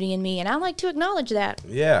see the beauty in me. And I like to acknowledge that.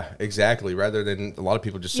 Yeah, exactly. Rather than a lot of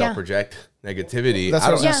people just self-project negativity. That's what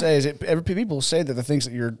I was going to say. Is people say that the things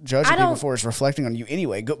that you're judging people for is reflecting on you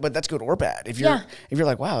anyway, but that's good or bad. If you're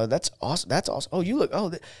like, wow, that's awesome. Oh, you look,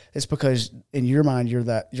 it's because in your mind, you're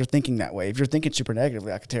thinking that way. If you're thinking super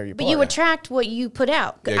negatively, I could tear you apart. But you attract what you put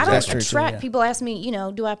out. Yeah, I don't attract, people ask me, you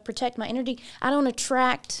know, do I protect my energy? I don't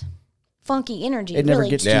attract funky energy. It never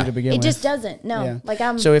gets to you to begin with. It just doesn't. No. Yeah.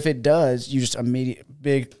 Like So if it does, you just immediate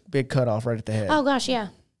big cut off right at the head. Oh gosh, yeah.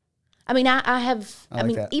 I mean, I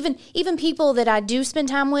mean, even people that I do spend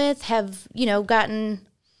time with have, you know, gotten,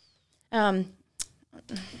 gosh,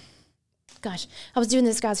 I was doing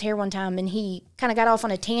this guy's hair one time and he kind of got off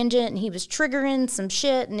on a tangent and he was triggering some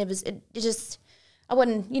shit and it just, I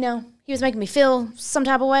wasn't, you know, he was making me feel some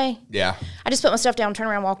type of way. Yeah. I just put my stuff down, turned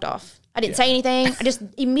around, walked off. I didn't say anything.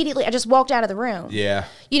 I just walked out of the room. Yeah.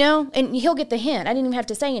 You know, and he'll get the hint. I didn't even have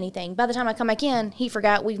to say anything. By the time I come back in, he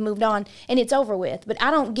forgot, we've moved on, and it's over with. But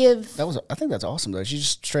I don't give... I think that's awesome, though. She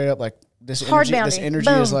just straight up, like, this hard energy, boundary. this energy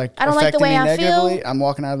Boom. is, like, I don't like the way I feel. I'm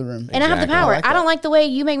walking out of the room. And I have the power. I don't like the way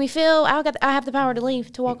you make me feel. I have the power to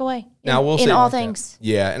leave, to walk away. Now, in all things.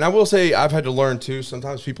 Yeah, and I will say I've had to learn, too,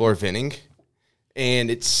 sometimes people are venting,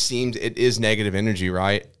 and it seems it is negative energy,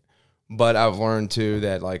 right? But I've learned, too,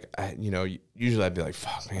 that, like, you know, you usually I'd be like,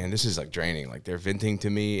 fuck, man, this is like draining. Like they're venting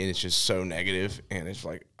to me and it's just so negative and it's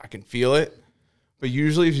like, I can feel it. But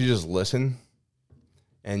usually if you just listen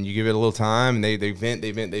and you give it a little time and they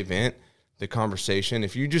vent, the conversation,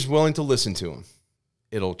 if you're just willing to listen to them,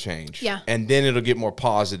 it'll change. Yeah. And then it'll get more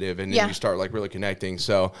positive and then you start like really connecting.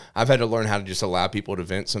 So I've had to learn how to just allow people to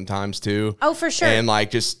vent sometimes too. Oh, for sure. And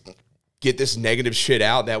like just get this negative shit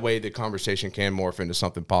out. That way the conversation can morph into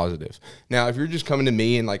something positive. Now, if you're just coming to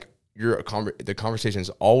me and like the conversation is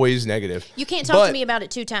always negative. You can't talk to me about it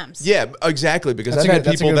 2 times. Yeah, exactly. Because I've had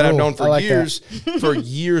people that I've known for years, for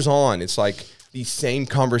years on. It's like the same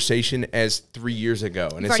conversation as 3 years ago.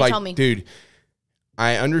 And it's like, dude,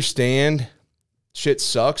 I understand shit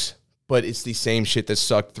sucks, but it's the same shit that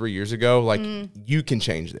sucked 3 years ago. Like you can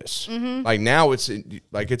change this. Like now it's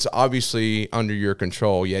like, it's obviously under your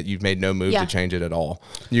control, yet you've made no move to change it at all.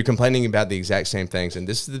 You're complaining about the exact same things. And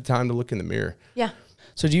this is the time to look in the mirror. Yeah.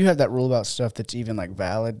 So do you have that rule about stuff that's even like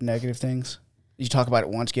valid negative things? You talk about it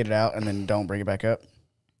once, get it out, and then don't bring it back up?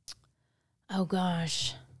 Oh,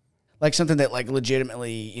 gosh. Like something that like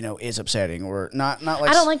legitimately, you know, is upsetting or not like...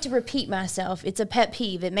 I don't like to repeat myself. It's a pet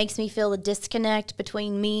peeve. It makes me feel a disconnect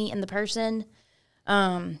between me and the person.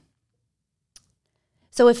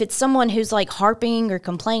 So if it's someone who's like harping or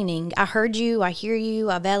complaining, I heard you, I hear you,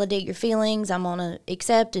 I validate your feelings, I'm going to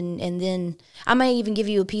accept, and then I may even give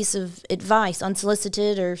you a piece of advice,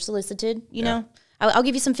 unsolicited or solicited, you know. I'll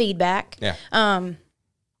give you some feedback. Yeah.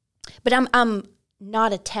 But I'm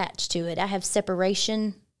not attached to it. I have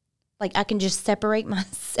separation. Like I can just separate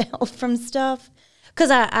myself from stuff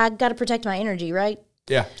because I got to protect my energy, right?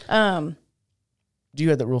 Yeah. Do you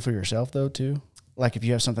have that rule for yourself though too? Like if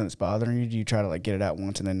you have something that's bothering you, do you try to like get it out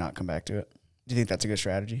once and then not come back to it? Do you think that's a good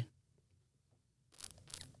strategy?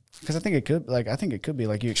 Because I think it could be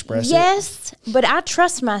like you express it. Yes, but I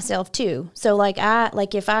trust myself too. So like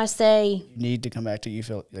if I say you need to come back to it, you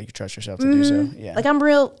feel like you trust yourself to do so. Yeah. Like I'm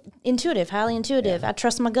real intuitive, highly intuitive. I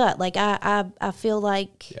trust my gut. Like I feel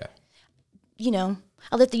like you know,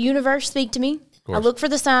 I let the universe speak to me. I look for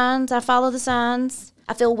the signs, I follow the signs.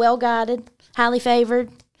 I feel well guided, highly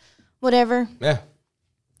favored. Whatever. Yeah.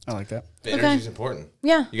 I like that. The energy's important.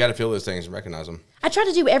 Yeah. You got to feel those things and recognize them. I try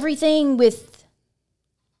to do everything with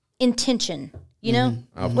intention, you know?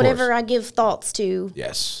 Whatever I give thoughts to.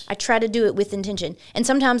 Yes. I try to do it with intention. And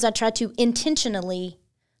sometimes I try to intentionally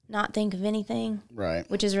not think of anything. Right.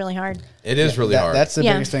 Which is really hard. It is really hard. That's the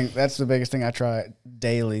biggest thing. That's the biggest thing I try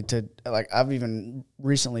daily to, like, I've even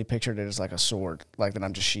recently pictured it as like a sword, like that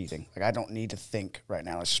I'm just sheathing. Like, I don't need to think right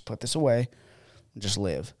now. Let's just put this away and just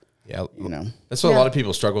live. Yeah, you know, that's what a lot of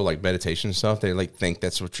people struggle with, like meditation stuff. They like think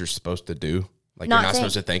that's what you're supposed to do. Like you're not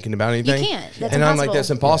supposed to thinking about anything. You can't. That's and impossible. I'm like, that's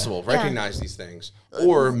impossible. Recognize these things.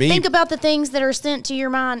 Or think about the things that are sent to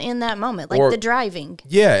your mind in that moment, like the driving.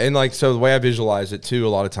 Yeah, and like so the way I visualize it too, a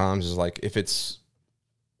lot of times is like if it's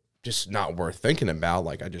just not worth thinking about,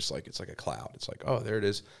 like I just like it's like a cloud. It's like, oh, there it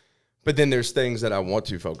is. But then there's things that I want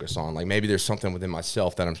to focus on. Like maybe there's something within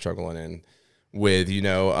myself that I'm struggling in with,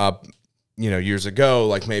 years ago,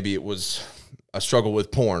 like maybe it was a struggle with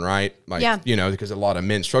porn, right? Like, because a lot of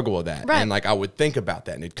men struggle with that. Right. And like, I would think about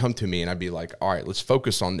that and it'd come to me and I'd be like, all right, let's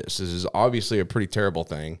focus on this. This is obviously a pretty terrible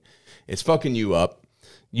thing. It's fucking you up.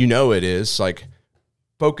 You know, it is like,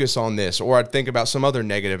 focus on this. Or I'd think about some other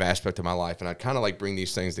negative aspect of my life and I'd kind of like bring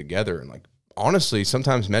these things together. And like, honestly,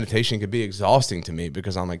 sometimes meditation could be exhausting to me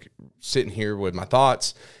because I'm like sitting here with my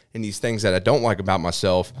thoughts and these things that I don't like about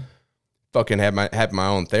myself, fucking have my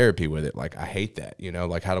own therapy with it. Like, I hate that,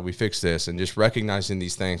 like, how do we fix this? And just recognizing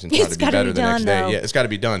these things and try to be better the next day. Yeah, it's got to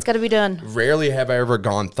be done. It's got to be done. Rarely have I ever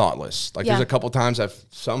gone thoughtless. Like, there's a couple times I've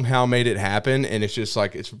somehow made it happen, and it's just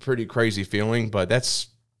like, it's a pretty crazy feeling, but that's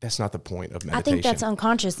not the point of meditation. I think that's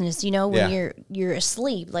unconsciousness, when you're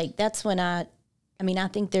asleep. Like, that's when I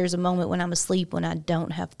think there's a moment when I'm asleep when I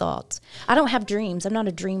don't have thoughts. I don't have dreams. I'm not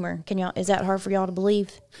a dreamer. Is that hard for y'all to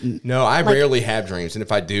believe? No, I rarely have dreams. And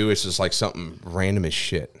if I do, it's just like something random as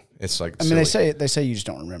shit. It's like, they say you just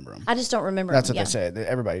don't remember them. I just don't remember That's them. That's what they say.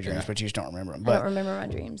 Everybody dreams, but you just don't remember them. I don't remember my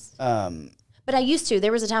dreams. But I used to.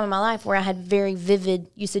 There was a time in my life where I had very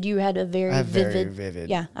vivid. You said you had a very vivid.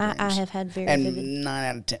 Yeah, I have had very vivid. And 9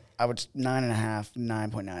 out of 10, I would 9.5,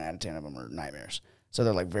 9.9 out of 10 of them are nightmares. So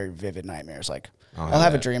they're like very vivid nightmares. Like I'll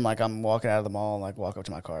have a dream like I'm walking out of the mall and like walk up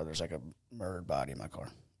to my car. There's like a murdered body in my car.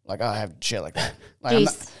 Like I'll have shit like that. Like,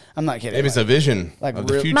 I'm not kidding. Maybe it's a vision of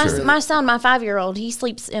the future. My son, my 5-year-old, he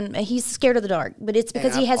sleeps and he's scared of the dark. But it's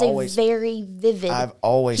because he has a very vivid. I've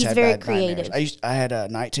always he's had very bad creative. Nightmares. I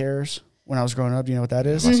had night terrors when I was growing up. Do you know what that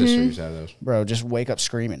is? My sister used to have those. Bro, just wake up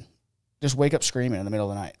screaming. just wake up screaming in the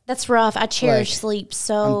middle of the night. That's rough. I cherish sleep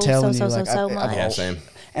so much. Yeah, same.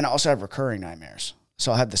 And I also have recurring nightmares.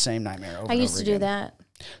 So I have the same nightmare over and over again. I used to do that.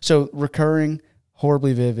 So recurring,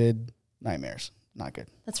 horribly vivid nightmares. Not good.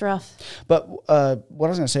 That's rough. But what I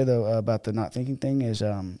was going to say, though, about the not thinking thing is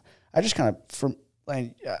I just kind of,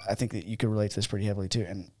 I think that you could relate to this pretty heavily, too.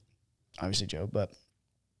 And obviously Joe, but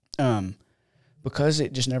because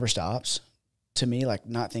it just never stops, to me, like,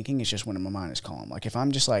 not thinking is just when my mind is calm. Like, if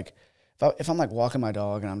I'm just like, if I'm like walking my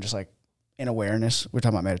dog and I'm just like in awareness, we're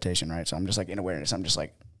talking about meditation, right? So I'm just like in awareness. I'm just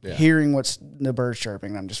like hearing what's the birds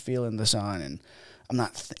chirping. And I'm just feeling the sun. And I'm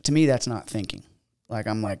not, to me, that's not thinking. Like,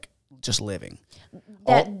 I'm like just living.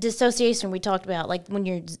 That dissociation we talked about, like when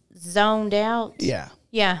you're zoned out. Yeah.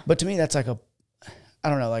 Yeah. But to me, that's like I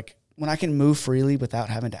don't know, like when I can move freely without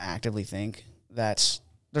having to actively think, there's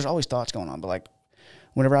always thoughts going on. But like,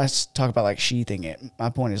 whenever I talk about like sheathing it, my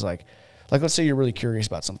point is like let's say you're really curious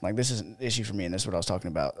about something. Like, this is an issue for me, and this is what I was talking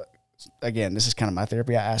about. Again, this is kind of my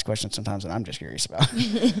therapy. I ask questions sometimes that I'm just curious about.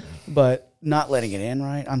 But not letting it in,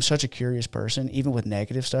 right? I'm such a curious person. Even with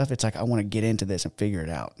negative stuff, it's like I want to get into this and figure it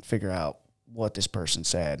out. Figure out what this person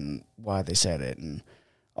said and why they said it and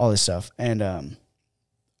all this stuff. And a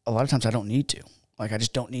lot of times I don't need to. Like, I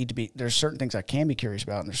just don't need to be. There's certain things I can be curious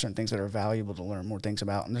about, and there's certain things that are valuable to learn more things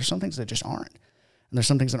about, and there's some things that just aren't. And there's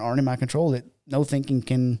some things that aren't in my control that no thinking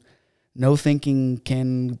can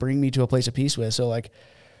bring me to a place of peace with. So, like,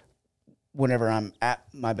 whenever I'm at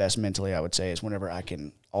my best mentally, I would say, is whenever I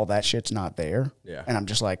can, all that shit's not there. Yeah. And I'm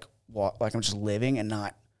just like I'm just living and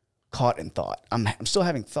not caught in thought. I'm still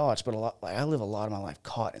having thoughts, but I live a lot of my life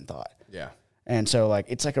caught in thought. Yeah. And so, like,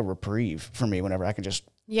 it's like a reprieve for me whenever I can just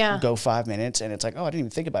go 5 minutes and it's like, oh, I didn't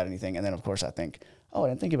even think about anything. And then, of course, I think, oh, I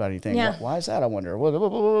didn't think about anything. Yeah. Why is that, I wonder?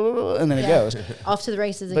 And then it goes. Off to the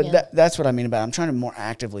races but again. But that's what I mean about I'm trying to more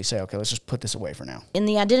actively say, okay, let's just put this away for now. In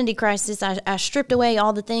the identity crisis, I stripped away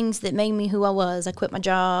all the things that made me who I was. I quit my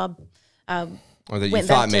job. Or that you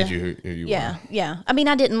thought made you who you were. Yeah. I mean,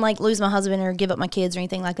 I didn't like lose my husband or give up my kids or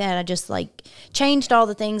anything like that. I just like changed all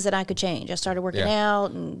the things that I could change. I started working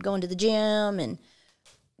out and going to the gym and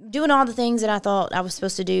doing all the things that I thought I was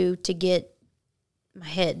supposed to do to get my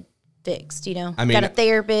head fixed, you know. I mean, got a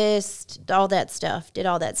therapist, all that stuff, did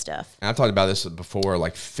all that stuff. And I've talked about this before,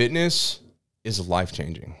 like fitness is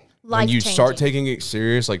life-changing. When you start taking it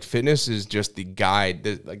serious, like fitness is just the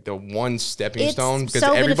guide, like the one stepping stone, because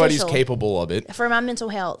everybody's capable of it. For my mental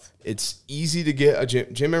health. It's easy to get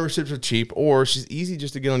gym memberships are cheap, or it's just easy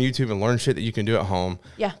just to get on YouTube and learn shit that you can do at home.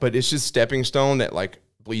 Yeah. But it's just stepping stone that like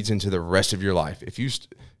bleeds into the rest of your life. If you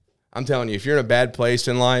I'm telling you, if you're in a bad place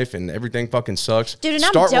in life and everything fucking sucks, dude, and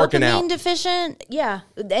start I'm working out. Dopamine deficient. Yeah,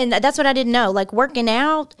 and that's what I didn't know. Like working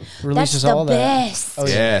out, releases that's all the that. best. Oh,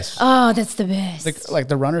 yes. Oh, that's the best. Like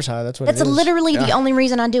the runner's high. That's what it is. That's literally the only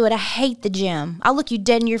reason I do it. I hate the gym. I'll look you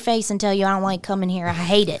dead in your face and tell you I don't like coming here. I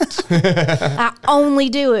hate it. I only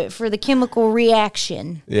do it for the chemical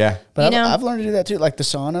reaction. Yeah. But I've learned to do that too. Like the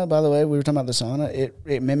sauna, by the way, we were talking about the sauna.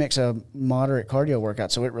 It mimics a moderate cardio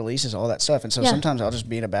workout, so it releases all that stuff. And so sometimes I'll just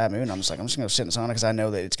be in a bad mood and I'm just going to sit in the sauna because I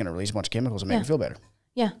know that it's going to release a bunch of chemicals and make me feel better.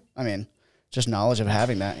 Yeah. I mean, just knowledge of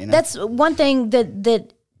having that, you know. That's one thing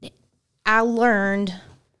that I learned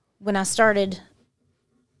when I started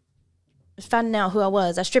finding out who I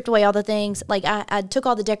was. I stripped away all the things. Like I took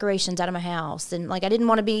all the decorations out of my house, and like I didn't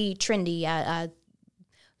want to be trendy. I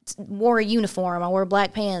wore a uniform. I wore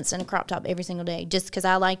black pants and a crop top every single day just because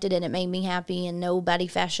I liked it and it made me happy, and nobody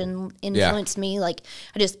fashion influenced me. Like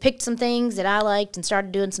I just picked some things that I liked and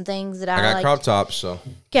started doing some things that I liked. I got crop tops, so.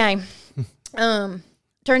 Okay.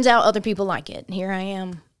 Turns out other people like it. Here I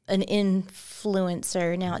am, an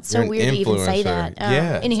influencer. Now it's so weird to even say that.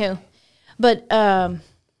 Yeah. Anywho. But,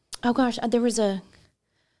 oh gosh, there was I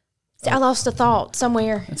lost a thought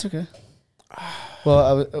somewhere. That's okay.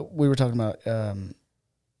 Well, we were talking about...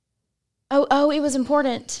 Oh, it was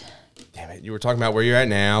important. Damn it. You were talking about where you're at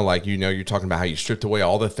now. Like, you're talking about how you stripped away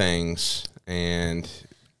all the things and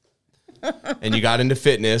you got into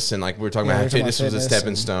fitness, and like we were talking about how fitness was a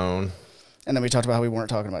stepping stone. And then we talked about how we weren't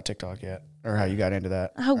talking about TikTok yet, or how you got into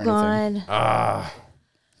that. Oh, God.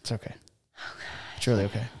 It's okay. It's really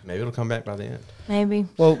okay. Maybe it'll come back by the end. Maybe.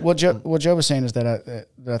 Well, what Joe was saying is that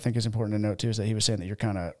I think is important to note, too, is that he was saying that you're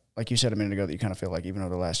kind of, like you said a minute ago, that you kind of feel like even over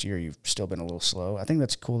the last year, you've still been a little slow. I think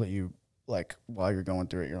that's cool that you, like, while you're going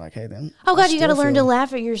through it, you're like, hey, then. Oh, God, you got to learn to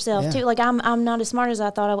laugh at yourself, too. Like, I'm not as smart as I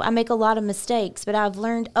thought. I make a lot of mistakes, but I've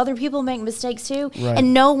learned other people make mistakes, too. Right.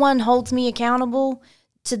 And no one holds me accountable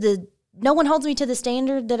no one holds me to the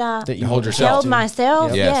standard that you hold yourself held to.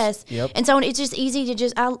 myself. Yep. Yes. Yep. And so it's just easy to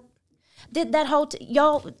just, that whole,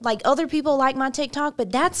 y'all, like other people like my TikTok,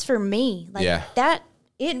 but that's for me. Like that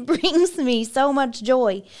it brings me so much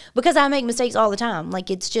joy because I make mistakes all the time.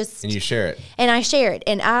 Like it's just, and you share it, and I share it,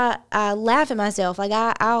 and I laugh at myself. Like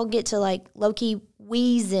I'll get to like low key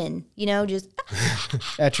wheezing, you know, just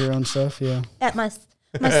at your own stuff, yeah, at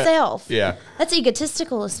myself. Yeah, that's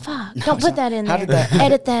egotistical as fuck. Don't put that in there.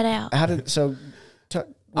 Edit that out.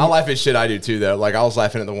 I laugh at shit I do too, though. Like I was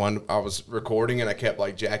laughing at the one I was recording, and I kept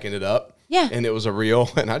like jacking it up. Yeah, and it was a reel,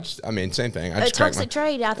 and I mean, same thing. I just toxic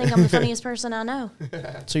trade. I think I'm the funniest person I know.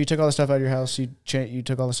 So you took all the stuff out of your house. You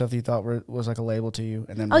took all the stuff that you thought was like a label to you,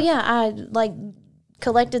 and then yeah, I like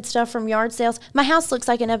collected stuff from yard sales. My house looks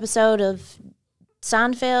like an episode of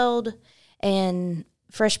Seinfeld and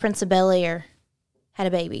Fresh Prince of Bel-Air had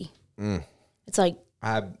a baby. It's like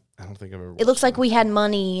I don't think I've ever. It looks like we had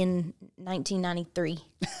money in 1993.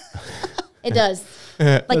 It does.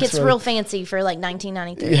 Like it's real fancy for like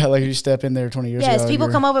 1993. Yeah, like you step in there 20 years ago. Yes, people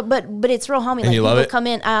come over, but it's real homey. Like people come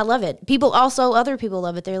in. I love it. Other people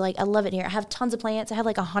love it. They're like, I love it here. I have tons of plants. I have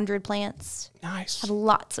like 100 plants. Nice. I have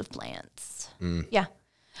lots of plants. Yeah.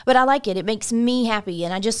 But I like it. It makes me happy.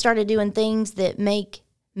 And I just started doing things that make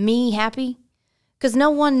me happy. Because no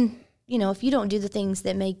one, you know, if you don't do the things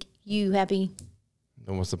that make you happy,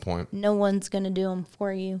 then what's the point? No one's going to do them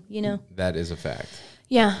for you, you know? That is a fact.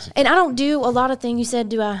 Yeah, and I don't do a lot of things. You said,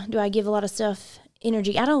 do I give a lot of stuff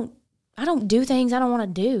energy? I don't do things I don't want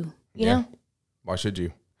to do. You know? Why should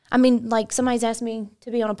you? I mean, like somebody's asked me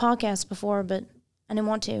to be on a podcast before, but I didn't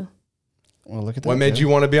want to. Well, look at that. What made you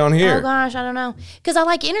want to be on here? Oh gosh, I don't know. Because I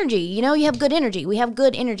like energy. You know, you have good energy. We have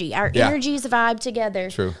good energy. Our energies vibe together.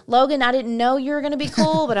 True. Logan, I didn't know you were going to be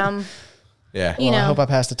cool, but I'm. Yeah. Well, I hope I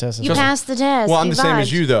passed the test. You passed the test. Well, I'm the same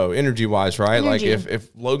as you, though, energy-wise, right? Energy. Like, if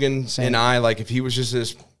Logan and I, like, if he was just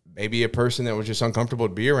this, maybe a person that was just uncomfortable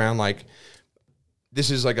to be around, like,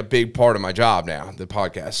 this is, like, a big part of my job now, the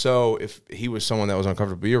podcast. So if he was someone that was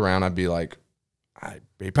uncomfortable to be around, I'd be like,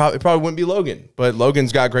 it probably wouldn't be Logan. But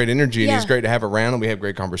Logan's got great energy, and he's great to have around, and we have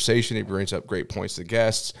great conversation. He brings up great points to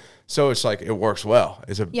guests. So it's like, it works well.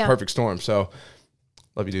 It's a perfect storm. So...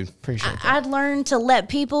 Love you, dude. Appreciate that. I'd learn to let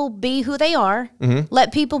people be who they are.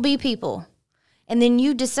 Let people be people. And then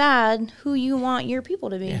you decide who you want your people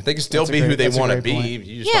to be. Yeah, they can still be who they want to be.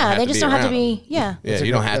 You just they just don't have to be. Yeah. Yeah,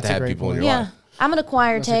 you don't have to have people in your life. I'm an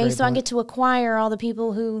acquired taste, so I get to acquire all the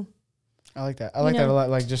people who. I like that. I like that a lot.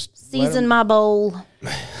 Like just season my bowl.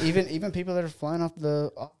 Even people that are flying off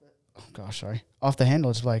the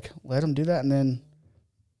handle. It's like let them do that, and then.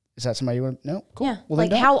 Is that somebody you want? No, cool. Yeah. Well,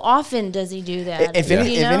 like how often does he do that? If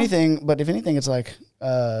anything, it's like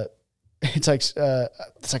it's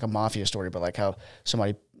like a mafia story, but like how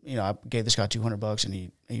somebody, you know, I gave this guy $200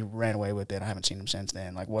 and he ran away with it. I haven't seen him since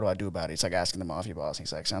then. Like, what do I do about it? It's like asking the mafia boss.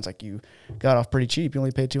 He's like, sounds like you got off pretty cheap. You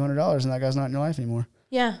only paid $200, and that guy's not in your life anymore.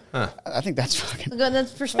 Yeah. Huh. I think that's fucking.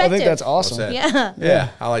 That's perspective. I think that's awesome. Yeah,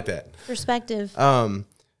 I like that perspective.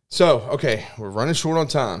 So okay, we're running short on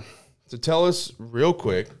time. So tell us real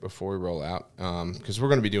quick before we roll out, because we're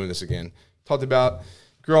going to be doing this again. Talked about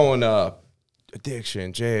growing up,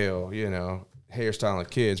 addiction, jail, you know, hairstyling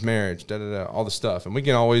kids, marriage, all the stuff. And we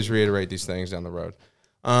can always reiterate these things down the road.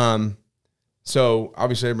 So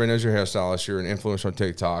obviously everybody knows you're a hairstylist. You're an influencer on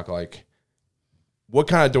TikTok. Like, what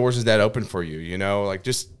kind of doors does that open for you? You know, like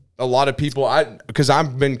just a lot of people, because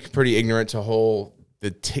I've been pretty ignorant to the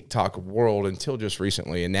TikTok world until just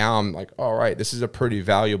recently. And now I'm like, all right, this is a pretty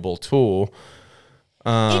valuable tool.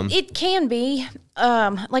 It can be.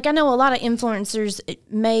 Like I know a lot of influencers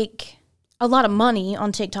make a lot of money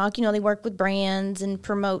on TikTok. You know, they work with brands and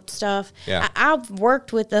promote stuff. Yeah. I've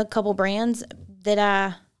worked with a couple brands that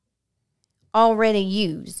I already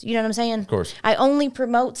use. You know what I'm saying? Of course. I only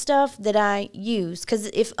promote stuff that I use because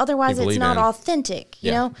if otherwise it's not authentic,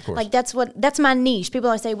 you know? Like that's my niche. People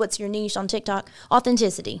always say, what's your niche on TikTok?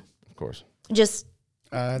 Authenticity. Of course. Just.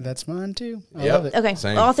 That's mine too. I love it. Okay.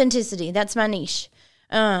 Same. Authenticity. That's my niche.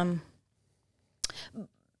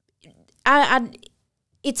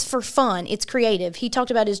 It's for fun. It's creative. He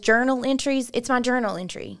talked about his journal entries. It's my journal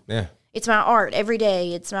entry. Yeah. It's my art every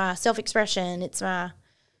day. It's my self-expression. It's a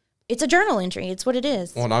journal entry. It's what it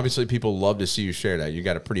is. Well, and obviously people love to see you share that. You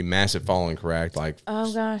got a pretty massive following, correct? Like,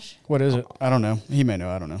 oh gosh, what is it? I don't know. He may know.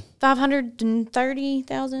 I don't know.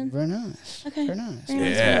 530,000. Very nice. Okay, very nice.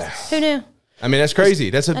 Yeah. Who knew? I mean, that's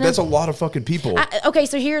crazy. That's a lot of fucking people. Okay,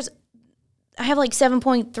 so I have like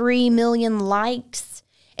 7.3 million likes,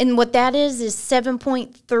 and what that is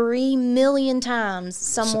 7.3 million times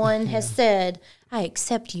someone has said, I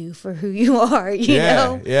accept you for who you are, you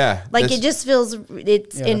know? Yeah. Like, it just feels,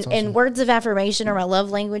 awesome. and words of affirmation are my love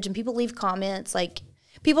language, and people leave comments, like,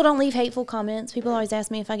 People don't leave hateful comments. People always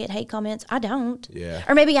ask me if I get hate comments. I don't. Yeah.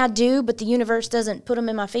 Or maybe I do, but the universe doesn't put them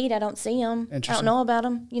in my feed. I don't see them. I don't know about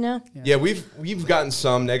them, you know? Yeah, we've gotten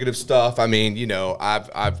some negative stuff. I mean, you know,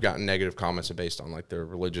 I've gotten negative comments based on like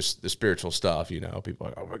the spiritual stuff, you know. People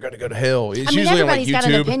are like, oh, we're going to go to hell. It's usually on like YouTube. Got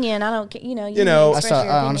an opinion. I don't, you know.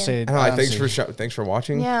 Honestly, thanks for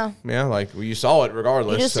watching. Yeah. Yeah, like you saw it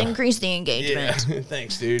regardless. You just increase the engagement. Yeah.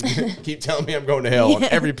 Thanks, dude. Keep telling me I'm going to hell on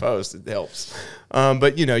every post. It helps.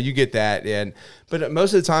 But you know, you get that, but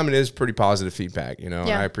most of the time it is pretty positive feedback, you know,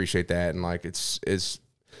 and I appreciate that. And like, it's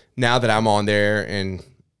now that I'm on there and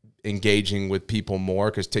engaging with people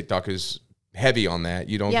more, because TikTok is heavy on that.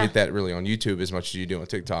 You don't get that really on YouTube as much as you do on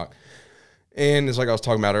TikTok. And it's like I was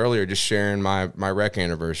talking about earlier, just sharing my rec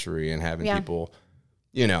anniversary and having people,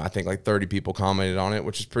 you know, I think like 30 people commented on it,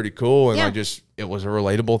 which is pretty cool. And it was a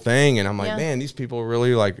relatable thing. And I'm like, man, these people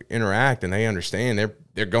really like interact and they understand.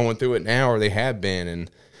 They're going through it now, or they have been.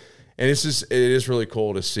 And it is really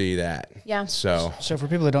cool to see that. Yeah. So for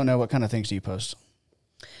people that don't know, what kind of things do you post?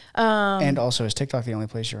 And also, is TikTok the only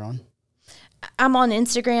place you're on? I'm on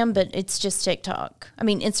Instagram, but it's just TikTok. I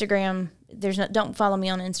mean, Instagram, don't follow me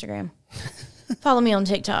on Instagram. Follow me on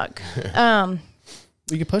TikTok.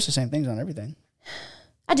 You could post the same things on everything.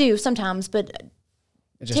 I do sometimes, but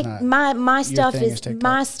it's just not my stuff is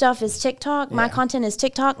TikTok. Yeah. My content is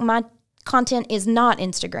TikTok. My content is not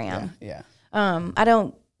Instagram. Yeah.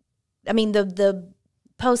 I mean, the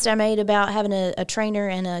post I made about having a trainer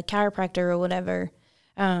and a chiropractor or whatever,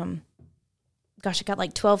 gosh, I got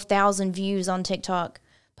like 12,000 views on TikTok.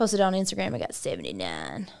 Posted on Instagram, I got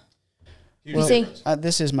 79. Well, you see?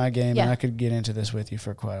 This is my game, and I could get into this with you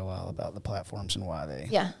for quite a while about the platforms and why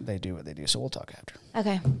they do what they do. So we'll talk after.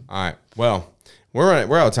 Okay. All right. Well, we're out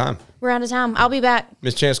of time. We're out of time. I'll be back.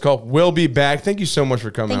 Miss Chance Culp will be back. Thank you so much for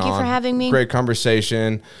coming on. Thank you for having me. Great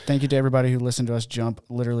conversation. Thank you to everybody who listened to us jump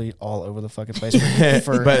literally all over the fucking place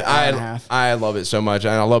for but an hour and a half. I love it so much,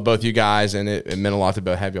 and I love both you guys, and it meant a lot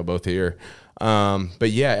to have y'all both here. But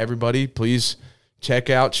yeah, everybody, please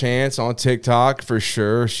check out Chance on TikTok for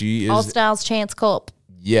sure. She is All Styles Chance Culp.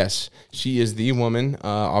 Yes, she is the woman.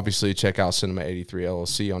 Obviously, check out Cinema 83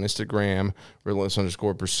 LLC on Instagram,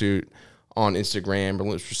 Relentless_Pursuit on Instagram,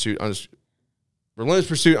 Relentless Pursuit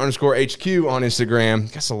 _HQ on Instagram.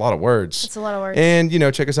 That's a lot of words. It's a lot of words. And, you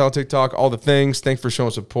know, check us out on TikTok, all the things. Thanks for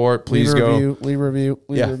showing support. Please leave a review.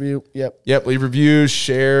 Yep. Leave reviews,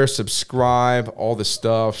 share, subscribe, all the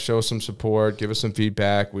stuff. Show some support. Give us some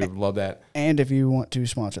feedback. We would love that. And if you want to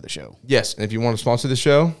sponsor the show. Yes. And if you want to sponsor the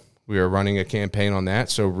show, we are running a campaign on that.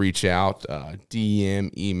 So reach out,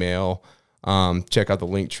 DM, email, check out the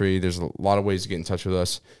link tree. There's a lot of ways to get in touch with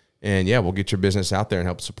us. And yeah, we'll get your business out there and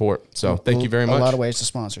help support. So thank you very much. A lot of ways to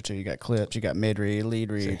sponsor too. You got clips, you got mid read,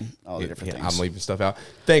 lead read, all the different things. I'm leaving stuff out.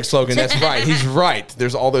 Thanks, Logan. That's right. He's right.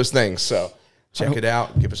 There's all those things. So check it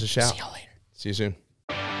out. Give us a shout. See y'all later. See you soon.